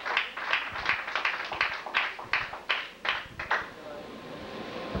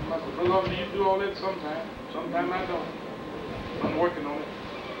 Brother Lovely, you do all that sometime. Sometime I don't. I'm working on it.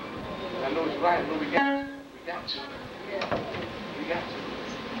 I know it's right. I know we got to. We got to. We got to.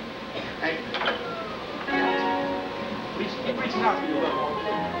 Thank you. Keep reaching out to your love.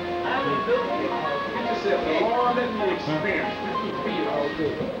 Get yourself, Lord, let me experience. Let me feel all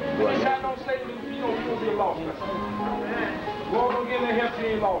good. When God don't say, you don't be lost. Lord, don't get in there help you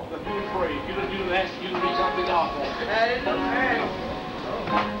ain't lost. You ain't afraid. You don't ask you to reach out to God.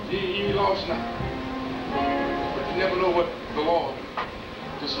 You ain't lost now. But you never know what the Lord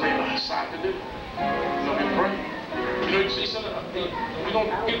just laid on his side to do. You know, we pray. You know, you see something, we're going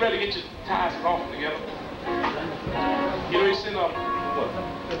to get ready to get your tithes and offering together. You know,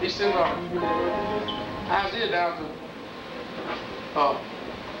 he sent Isaiah down to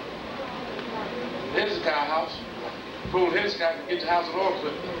Hezekiah's house. Told Hezekiah to get the house in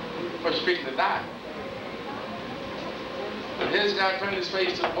order for speaking to die. But Hezekiah turned his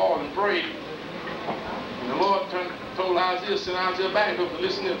face to the wall and prayed. And the Lord told Isaiah, send Isaiah back up to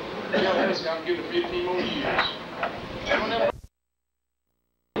listen to him. Tell Hezekiah I'm giving him 15 more years. You don't never